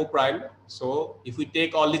D are co-prime. So if we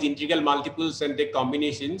take all these integral multiples and take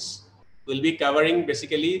combinations, we'll be covering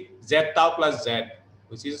basically Z tau plus Z,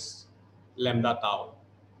 which is lambda tau.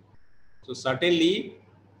 So certainly,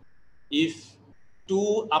 if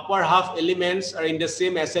two upper half elements are in the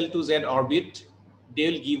same SL2Z orbit, they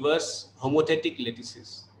will give us homothetic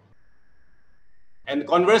lattices. And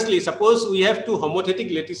conversely, suppose we have two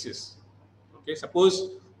homothetic lattices. Okay,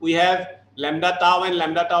 suppose we have lambda tau and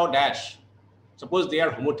lambda tau dash. Suppose they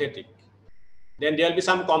are homothetic. Then there will be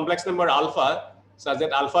some complex number alpha, such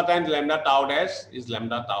that alpha times lambda tau dash is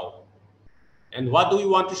lambda tau. And what do we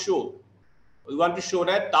want to show? We want to show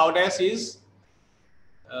that tau dash is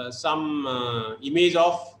some image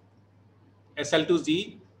of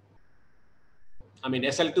SL2Z, I mean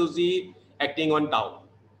SL2Z acting on tau.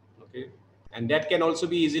 Okay, and that can also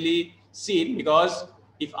be easily seen, because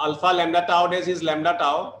if alpha lambda tau dash is lambda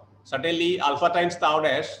tau, certainly alpha times tau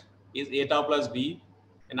dash is A tau plus B,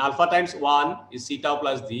 and alpha times 1 is C tau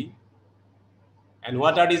plus D. And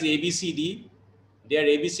what are these ABCD? They are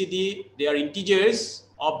ABCD, they are integers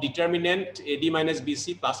of determinant AD minus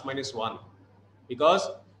BC plus minus 1. Because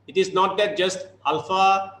it is not that just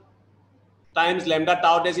alpha times lambda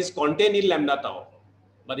tau dash is contained in lambda tau,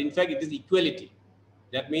 but in fact it is equality.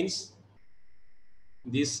 That means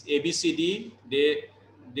this ABCD, they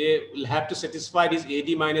will have to satisfy this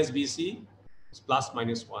AD minus BC plus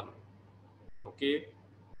minus 1. Okay,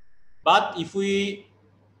 but if we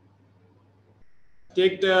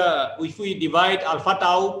take if we divide alpha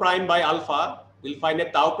tau prime by alpha, we'll find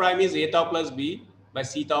that tau prime is A tau plus B by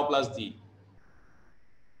C tau plus D.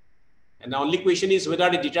 And the only question is whether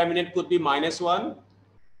the determinant could be minus 1,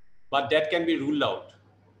 but that can be ruled out,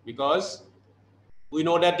 because we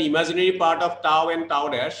know that the imaginary part of tau and tau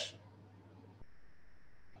dash,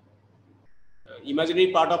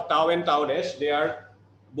 they are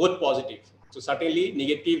both positive. So certainly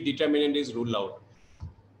negative determinant is ruled out.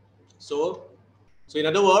 So in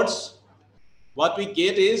other words, what we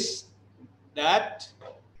get is that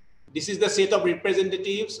this is the set of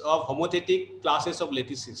representatives of homothetic classes of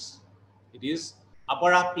lattices. It is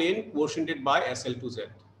upper half plane quotiented by SL2Z.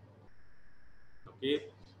 Okay,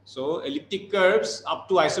 so elliptic curves up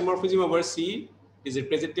to isomorphism over C is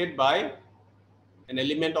represented by an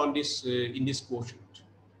element on this in this quotient.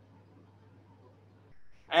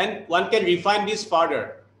 And one can refine this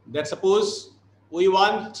further, that suppose we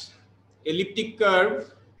want elliptic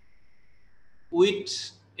curve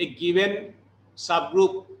with a given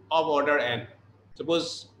subgroup of order n.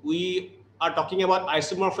 Suppose we are talking about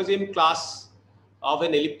isomorphism class of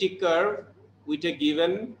an elliptic curve with a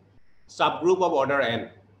given subgroup of order n.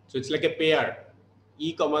 So it's like a pair,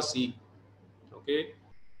 E comma C. Okay,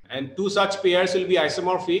 and two such pairs will be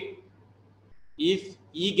isomorphic if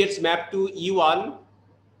E gets mapped to E1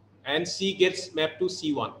 and C gets mapped to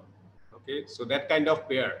C1. Okay, so that kind of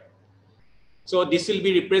pair. So this will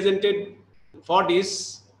be represented, for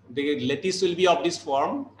this, the lattice will be of this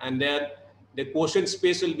form, and then the quotient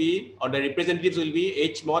space will be, or the representatives will be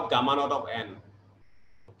H mod gamma naught of n.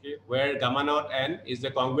 Okay, where gamma naught n is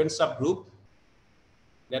the congruent subgroup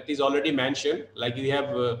that is already mentioned, like you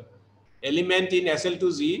have element in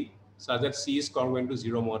SL2Z such that C is congruent to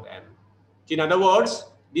 0 mod n. In other words,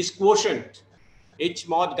 this quotient H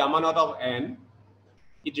mod gamma naught of n,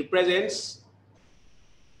 it represents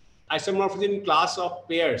isomorphism class of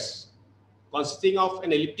pairs consisting of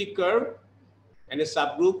an elliptic curve and a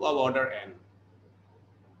subgroup of order n.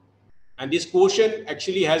 And this quotient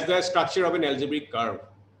actually has the structure of an algebraic curve.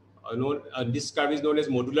 This curve is known as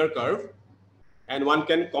modular curve, and one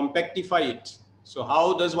can compactify it. So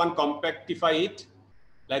how does one compactify it?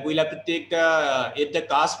 Like we'll have to take the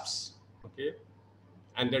cusps, okay,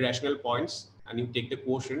 and the rational points, and you take the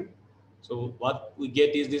quotient. So what we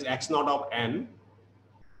get is this x naught of n,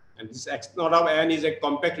 and this x naught of n is a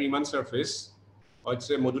compact Riemann surface, or it's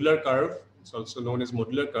a modular curve. It's also known as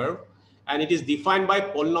modular curve, and it is defined by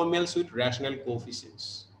polynomials with rational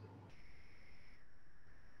coefficients.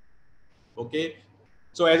 Okay,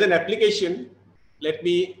 so as an application, let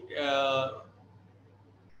me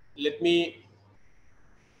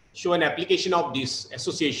show an application of this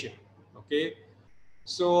association. Okay,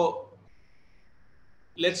 so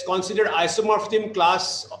let's consider isomorphism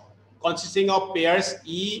class consisting of pairs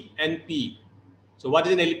E and P. So what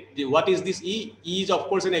is this E? E is of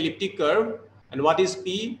course an elliptic curve, and what is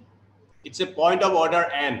P? It's a point of order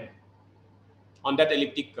n on that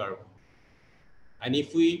elliptic curve. And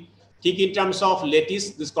if we think in terms of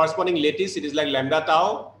lattice, this corresponding lattice, it is like lambda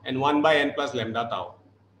tau and 1 by n plus lambda tau.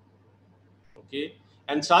 Okay,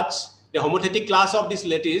 and such the homothetic class of this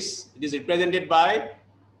lattice, it is represented by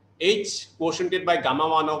H quotiented by gamma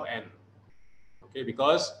 1 of n. Okay,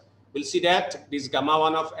 because we'll see that this gamma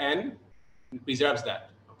 1 of n preserves that.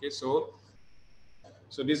 Okay, so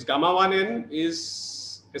this gamma 1 n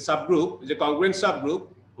is a subgroup, is a congruent subgroup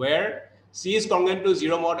where C is congruent to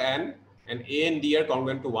 0 mod n and A and D are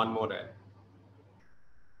congruent to 1 mod n.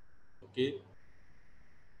 Okay.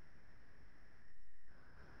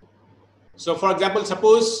 So for example,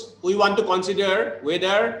 suppose we want to consider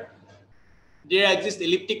whether there exist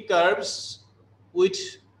elliptic curves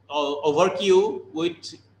which over Q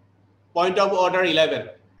with point of order 11,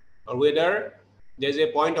 or whether there's a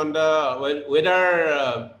point on the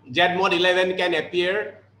whether Z mod 11 can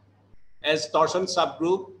appear as torsion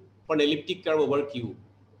subgroup for an elliptic curve over Q.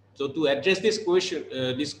 So to address this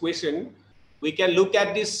question, we can look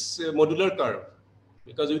at this modular curve,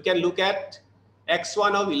 because we can look at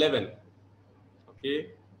x1 of 11.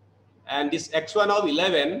 Okay, and this x1 of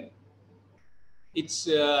 11, it's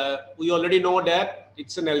we already know that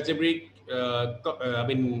it's an algebraic. I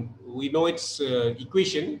mean, we know its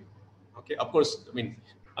equation. Okay, of course. I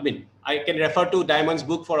mean, I can refer to Diamond's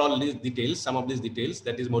book for all these details. Some of these details,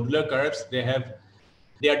 that is modular curves. They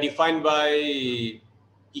are defined by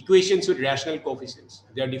equations with rational coefficients.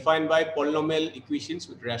 They are defined by polynomial equations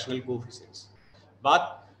with rational coefficients.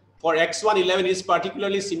 But for x1 11 is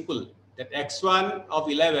particularly simple. That x1 of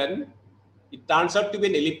 11, it turns out to be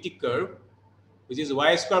an elliptic curve, which is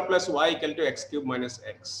y square plus y equal to x cube minus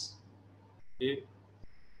x. Okay.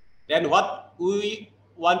 Then what we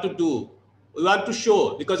want to do, we want to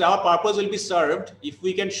show, because our purpose will be served if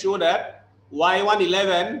we can show that y1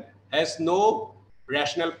 11 has no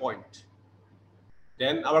rational point.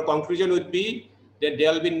 Then our conclusion would be that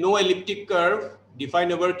there will be no elliptic curve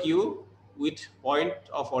defined over Q with point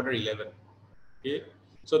of order 11. Okay.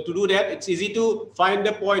 So to do that, it's easy to find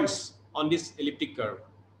the points on this elliptic curve,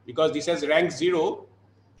 because this has rank 0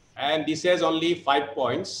 and this has only 5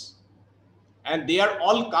 points, and they are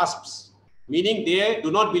all cusps, meaning they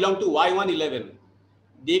do not belong to y1 11.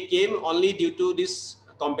 They came only due to this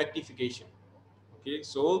compactification. Okay,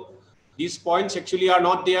 so these points actually are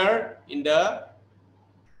not there in the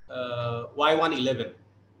y1 11,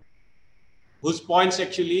 whose points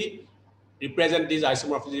actually represent these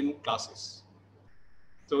isomorphism classes.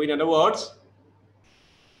 So in other words,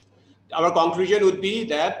 our conclusion would be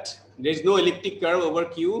that there is no elliptic curve over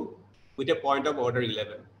Q with a point of order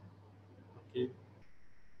 11. Okay.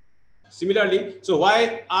 Similarly, so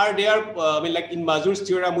why are there, like in Mazur's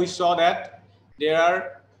theorem, we saw that there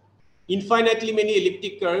are infinitely many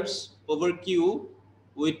elliptic curves over Q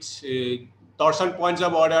with torsion points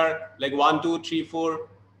of order like 1, 2, 3, 4,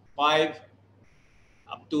 5,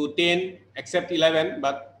 up to 10, except 11,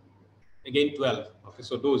 but again 12. Okay,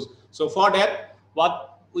 so those. So for that,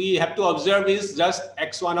 what we have to observe is just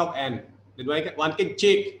x1 of n. Then one can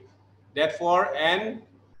check that for n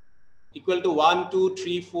equal to 1, 2,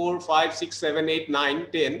 3, 4, 5, 6, 7, 8, 9,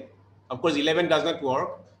 10. Of course, 11 does not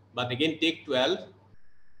work, but again take 12.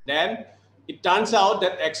 Then it turns out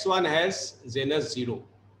that x1 has genus 0.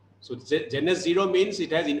 So genus 0 means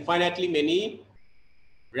it has infinitely many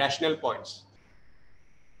rational points.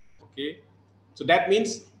 Okay, so that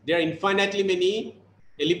means there are infinitely many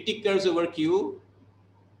elliptic curves over Q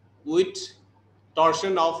with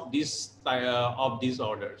torsion of these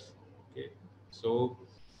orders. Okay, so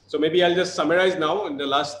maybe I'll just summarize now in the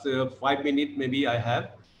last 5 minutes maybe I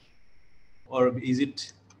have, or is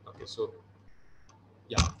it okay? So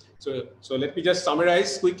Yeah. So let me just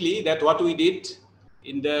summarize quickly that what we did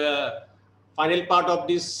in the final part of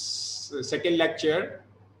this second lecture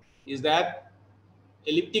is that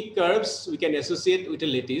elliptic curves we can associate with a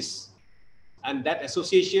lattice, and that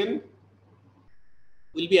association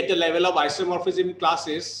will be at the level of isomorphism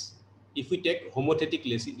classes if we take homothetic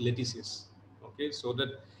lattices. Okay, so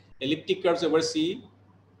that elliptic curves over C,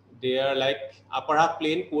 they are like upper half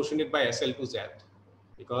plane quotiented by SL to Z,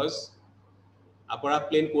 because upper half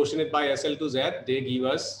plane quotiented by SL to Z, they give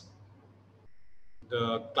us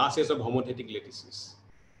the classes of homothetic lattices.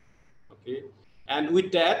 Okay, and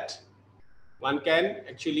with that, one can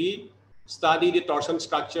actually study the torsion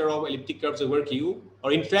structure of elliptic curves over Q,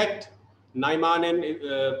 or in fact, Neumann and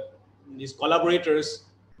his collaborators,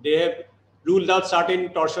 they have ruled out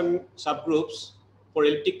certain torsion subgroups for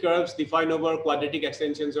elliptic curves defined over quadratic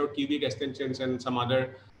extensions or cubic extensions and some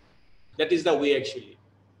other. That is the way actually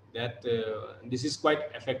that this is quite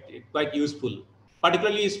effective, quite useful.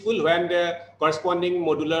 Particularly useful when the corresponding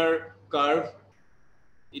modular curve,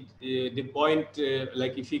 the point,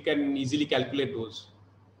 like if you can easily calculate those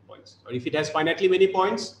points, or if it has finitely many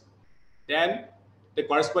points, then the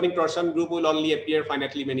corresponding torsion group will only appear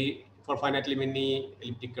finitely many for finitely many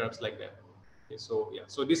elliptic curves like that. Okay, so yeah,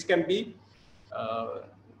 so this can be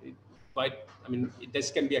quite, I mean,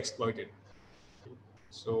 this can be exploited.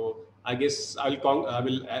 So I guess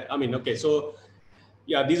okay, so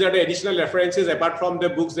yeah, these are the additional references apart from the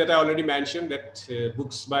books that I already mentioned, that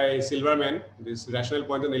books by Silverman, this rational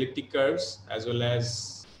point on elliptic curves, as well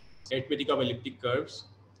as arithmetic of elliptic curves,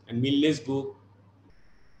 and Milne's book.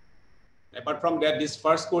 Apart from that, this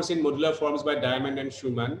first course in modular forms by Diamond and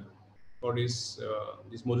Schumann for this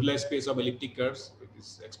modular space of elliptic curves, which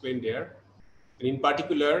is explained there. And in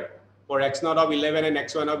particular, for x0 of 11 and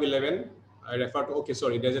x1 of 11, I refer to, okay,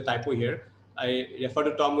 sorry, there's a typo here. I refer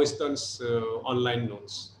to Tom Weston's online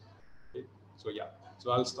notes. Okay. So yeah,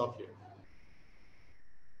 so I'll stop here.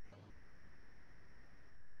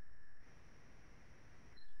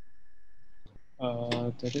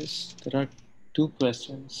 There are two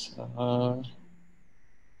questions.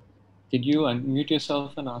 Did you unmute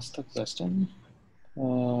yourself and ask the question?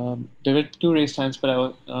 There were two raised hands,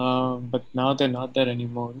 but but now they're not there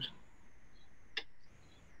anymore.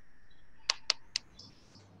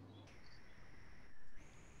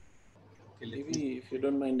 Maybe if you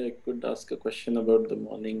don't mind, I could ask a question about the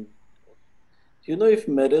morning. Do you know if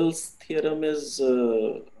Merrill's theorem is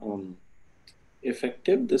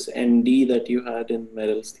effective, this ND that you had in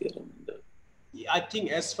Merrill's theorem? I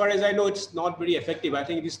think as far as I know, it's not very effective. I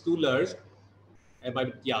think it is too large.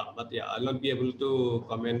 But yeah, I'll not be able to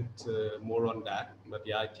comment more on that. But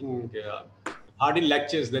yeah, I think hard in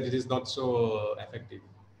lectures that it is not so effective.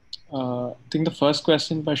 I think the first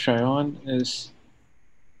question by Shayan is,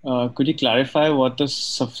 could you clarify what the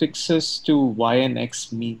suffixes to y and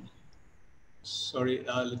x mean? Sorry,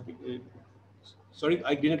 sorry,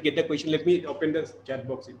 I didn't get the question. Let me open the chat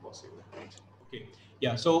box if possible. Okay,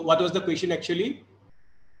 yeah. So what was the question actually?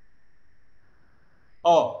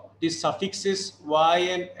 Oh, these suffixes y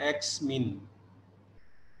and x mean.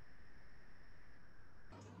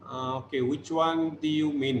 Okay, which one do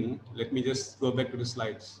you mean? Let me just go back to the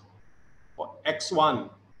slides. For x1.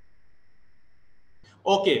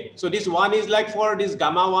 Okay, so this one is like for this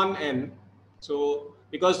gamma 1n. So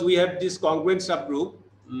because we have this congruent subgroup,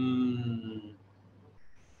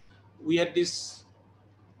 we had this.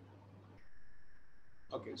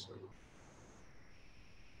 Okay, sorry.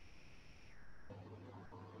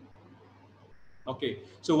 Okay,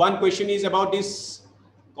 so one question is about this,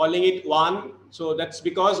 calling it 1. So that's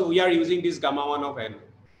because we are using this gamma 1 of n,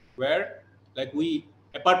 where like we,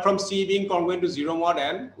 apart from C being congruent to 0 mod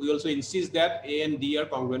n, we also insist that A and D are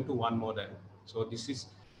congruent to 1 mod n. So this is,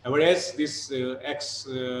 whereas this x,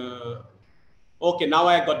 okay, now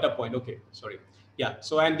I got the point. Okay, sorry. Yeah,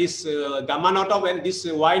 so and this gamma naught of n, this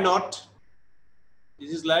y naught,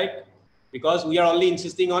 this is like, because we are only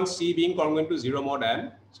insisting on C being congruent to 0 mod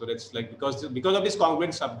n. So that's like because of this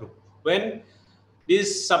congruent subgroup. When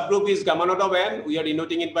this subgroup is gamma naught of n, we are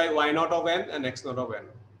denoting it by y naught of n and x naught of n.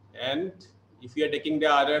 And if we are taking the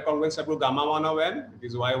other congruent subgroup gamma 1 of n, it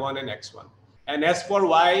is y1 and x1. And as for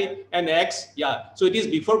y and x, yeah, so it is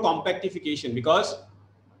before compactification, because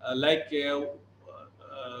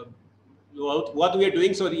what we are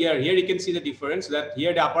doing, so here you can see the difference, that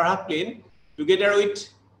here the upper half plane together with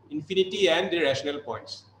infinity and the rational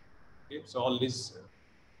points. Okay, so all this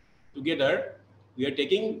together we are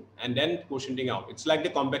taking and then quotienting out. It's like the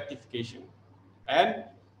compactification. And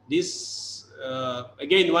this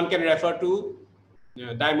again, one can refer to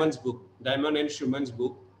Diamond's book, Diamond and Schumann's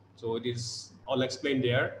book. So it is all explained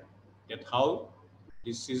there, that how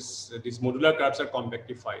these modular curves are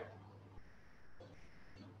compactified.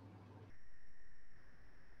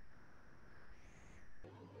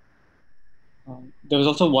 There was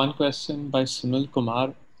also one question by Sunil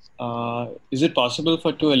Kumar. Is it possible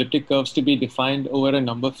for two elliptic curves to be defined over a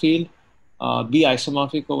number field, be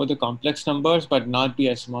isomorphic over the complex numbers, but not be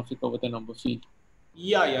isomorphic over the number field?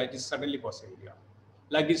 Yeah, it is certainly possible. Yeah,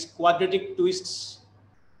 like these quadratic twists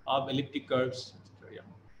of elliptic curves. Yeah.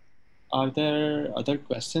 Are there other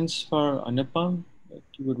questions for Anupam that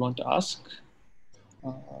you would want to ask?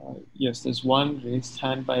 Yes, there's one raised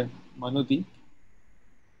hand by Manudeep.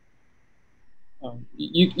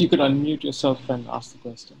 You could unmute yourself and ask the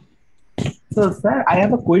question. So, sir, I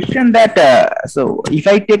have a question that so if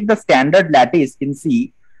I take the standard lattice in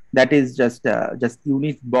C, that is just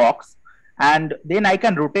unit box, and then I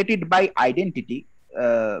can rotate it by identity,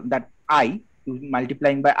 that I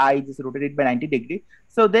multiplying by I just rotated by 90 degree.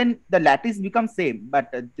 So then the lattice becomes same,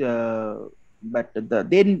 but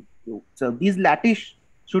these lattice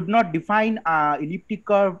should not define elliptic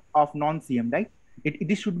curve of non-CM, right?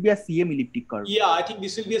 It should be a CM elliptic curve. Yeah, I think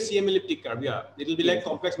this will be a CM elliptic curve. Yeah, it will be like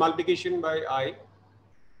complex multiplication by I.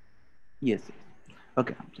 Yes.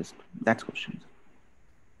 Okay, just that's questions.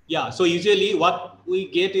 Yeah, so usually what we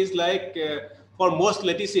get is like for most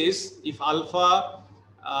lattices, if alpha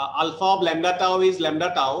of lambda tau is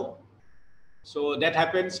lambda tau, so that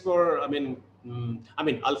happens for alpha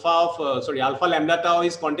lambda tau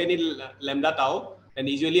is contained in lambda tau, and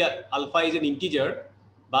usually alpha is an integer,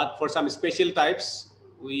 but for some special types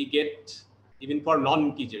we get even for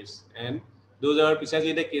non-integers, and those are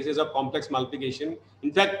precisely the cases of complex multiplication.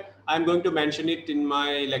 In fact, I'm going to mention it in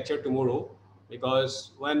my lecture tomorrow,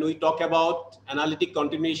 because when we talk about analytic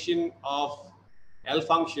continuation of L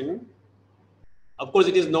function, of course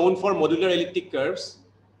it is known for modular elliptic curves,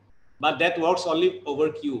 but that works only over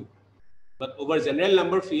Q. But over general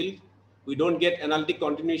number field, we don't get analytic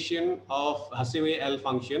continuation of Hasse L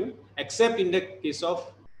function, except in the case of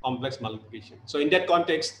complex multiplication. So in that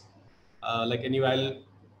context, I'll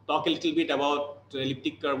talk a little bit about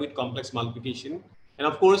elliptic curve with complex multiplication. And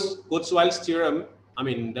of course, Kurzweil's theorem,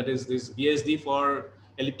 that is this BSD for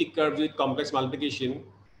elliptic curves with complex multiplication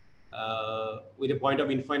with a point of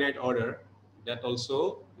infinite order, that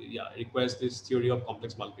also requires this theory of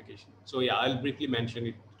complex multiplication. So yeah, I'll briefly mention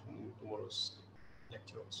it in tomorrow's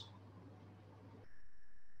lecture also.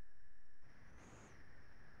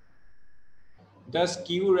 Does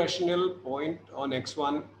Q rational point on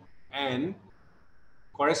X1 and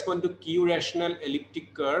correspond to Q rational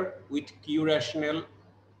elliptic curve with Q rational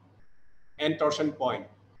n torsion point?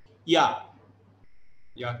 Yeah,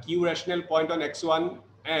 Q rational point on X1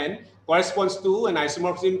 and corresponds to an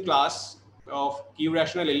isomorphism class of Q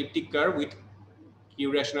rational elliptic curve with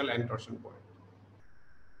Q rational n torsion point.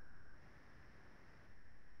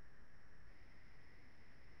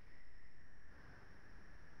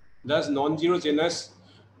 Does non-zero genus?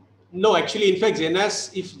 No, actually, in fact,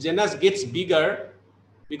 if genus gets bigger,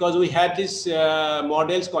 because we had this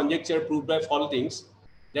Mordel's conjecture proved by faultings,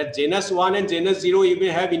 that genus 1 and genus 0, you may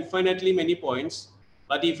have infinitely many points,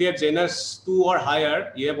 but if you have genus 2 or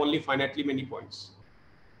higher, you have only finitely many points.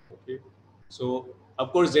 Okay, so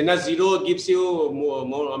of course genus 0 gives you more.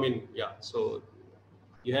 So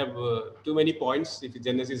you have too many points if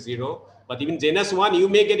genus is 0. But even genus 1, you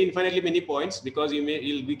may get infinitely many points because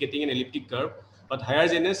you'll be getting an elliptic curve. But higher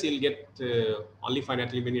genus, you'll get only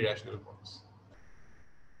finitely many rational points.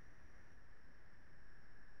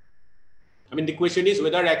 The question is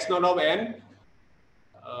whether x naught of n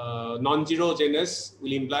non-zero genus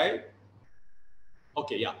will imply.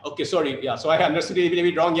 Okay, sorry. So I understood it a little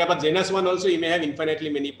bit wrong. Yeah, but genus 1 also, you may have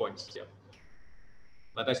infinitely many points. Yeah.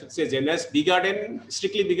 But I should say genus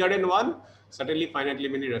strictly bigger than 1, certainly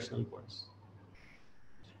finitely many rational points.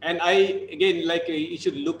 And you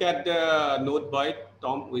should look at the note by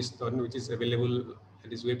Tom Whiston, which is available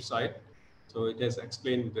at his website. So it has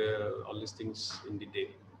explained all these things in detail,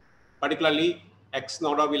 particularly x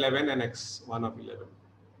naught of 11 and x1 of 11.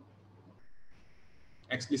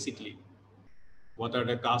 Explicitly, what are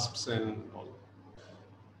the cusps and all.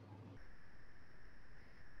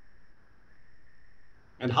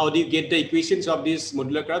 And how do you get the equations of these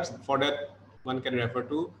modular curves? For that, one can refer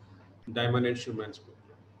to Diamond and Schumann's book.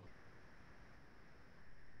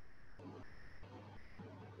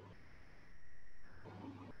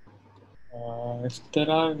 If there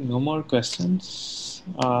are no more questions,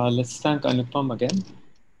 let's thank Anupam again.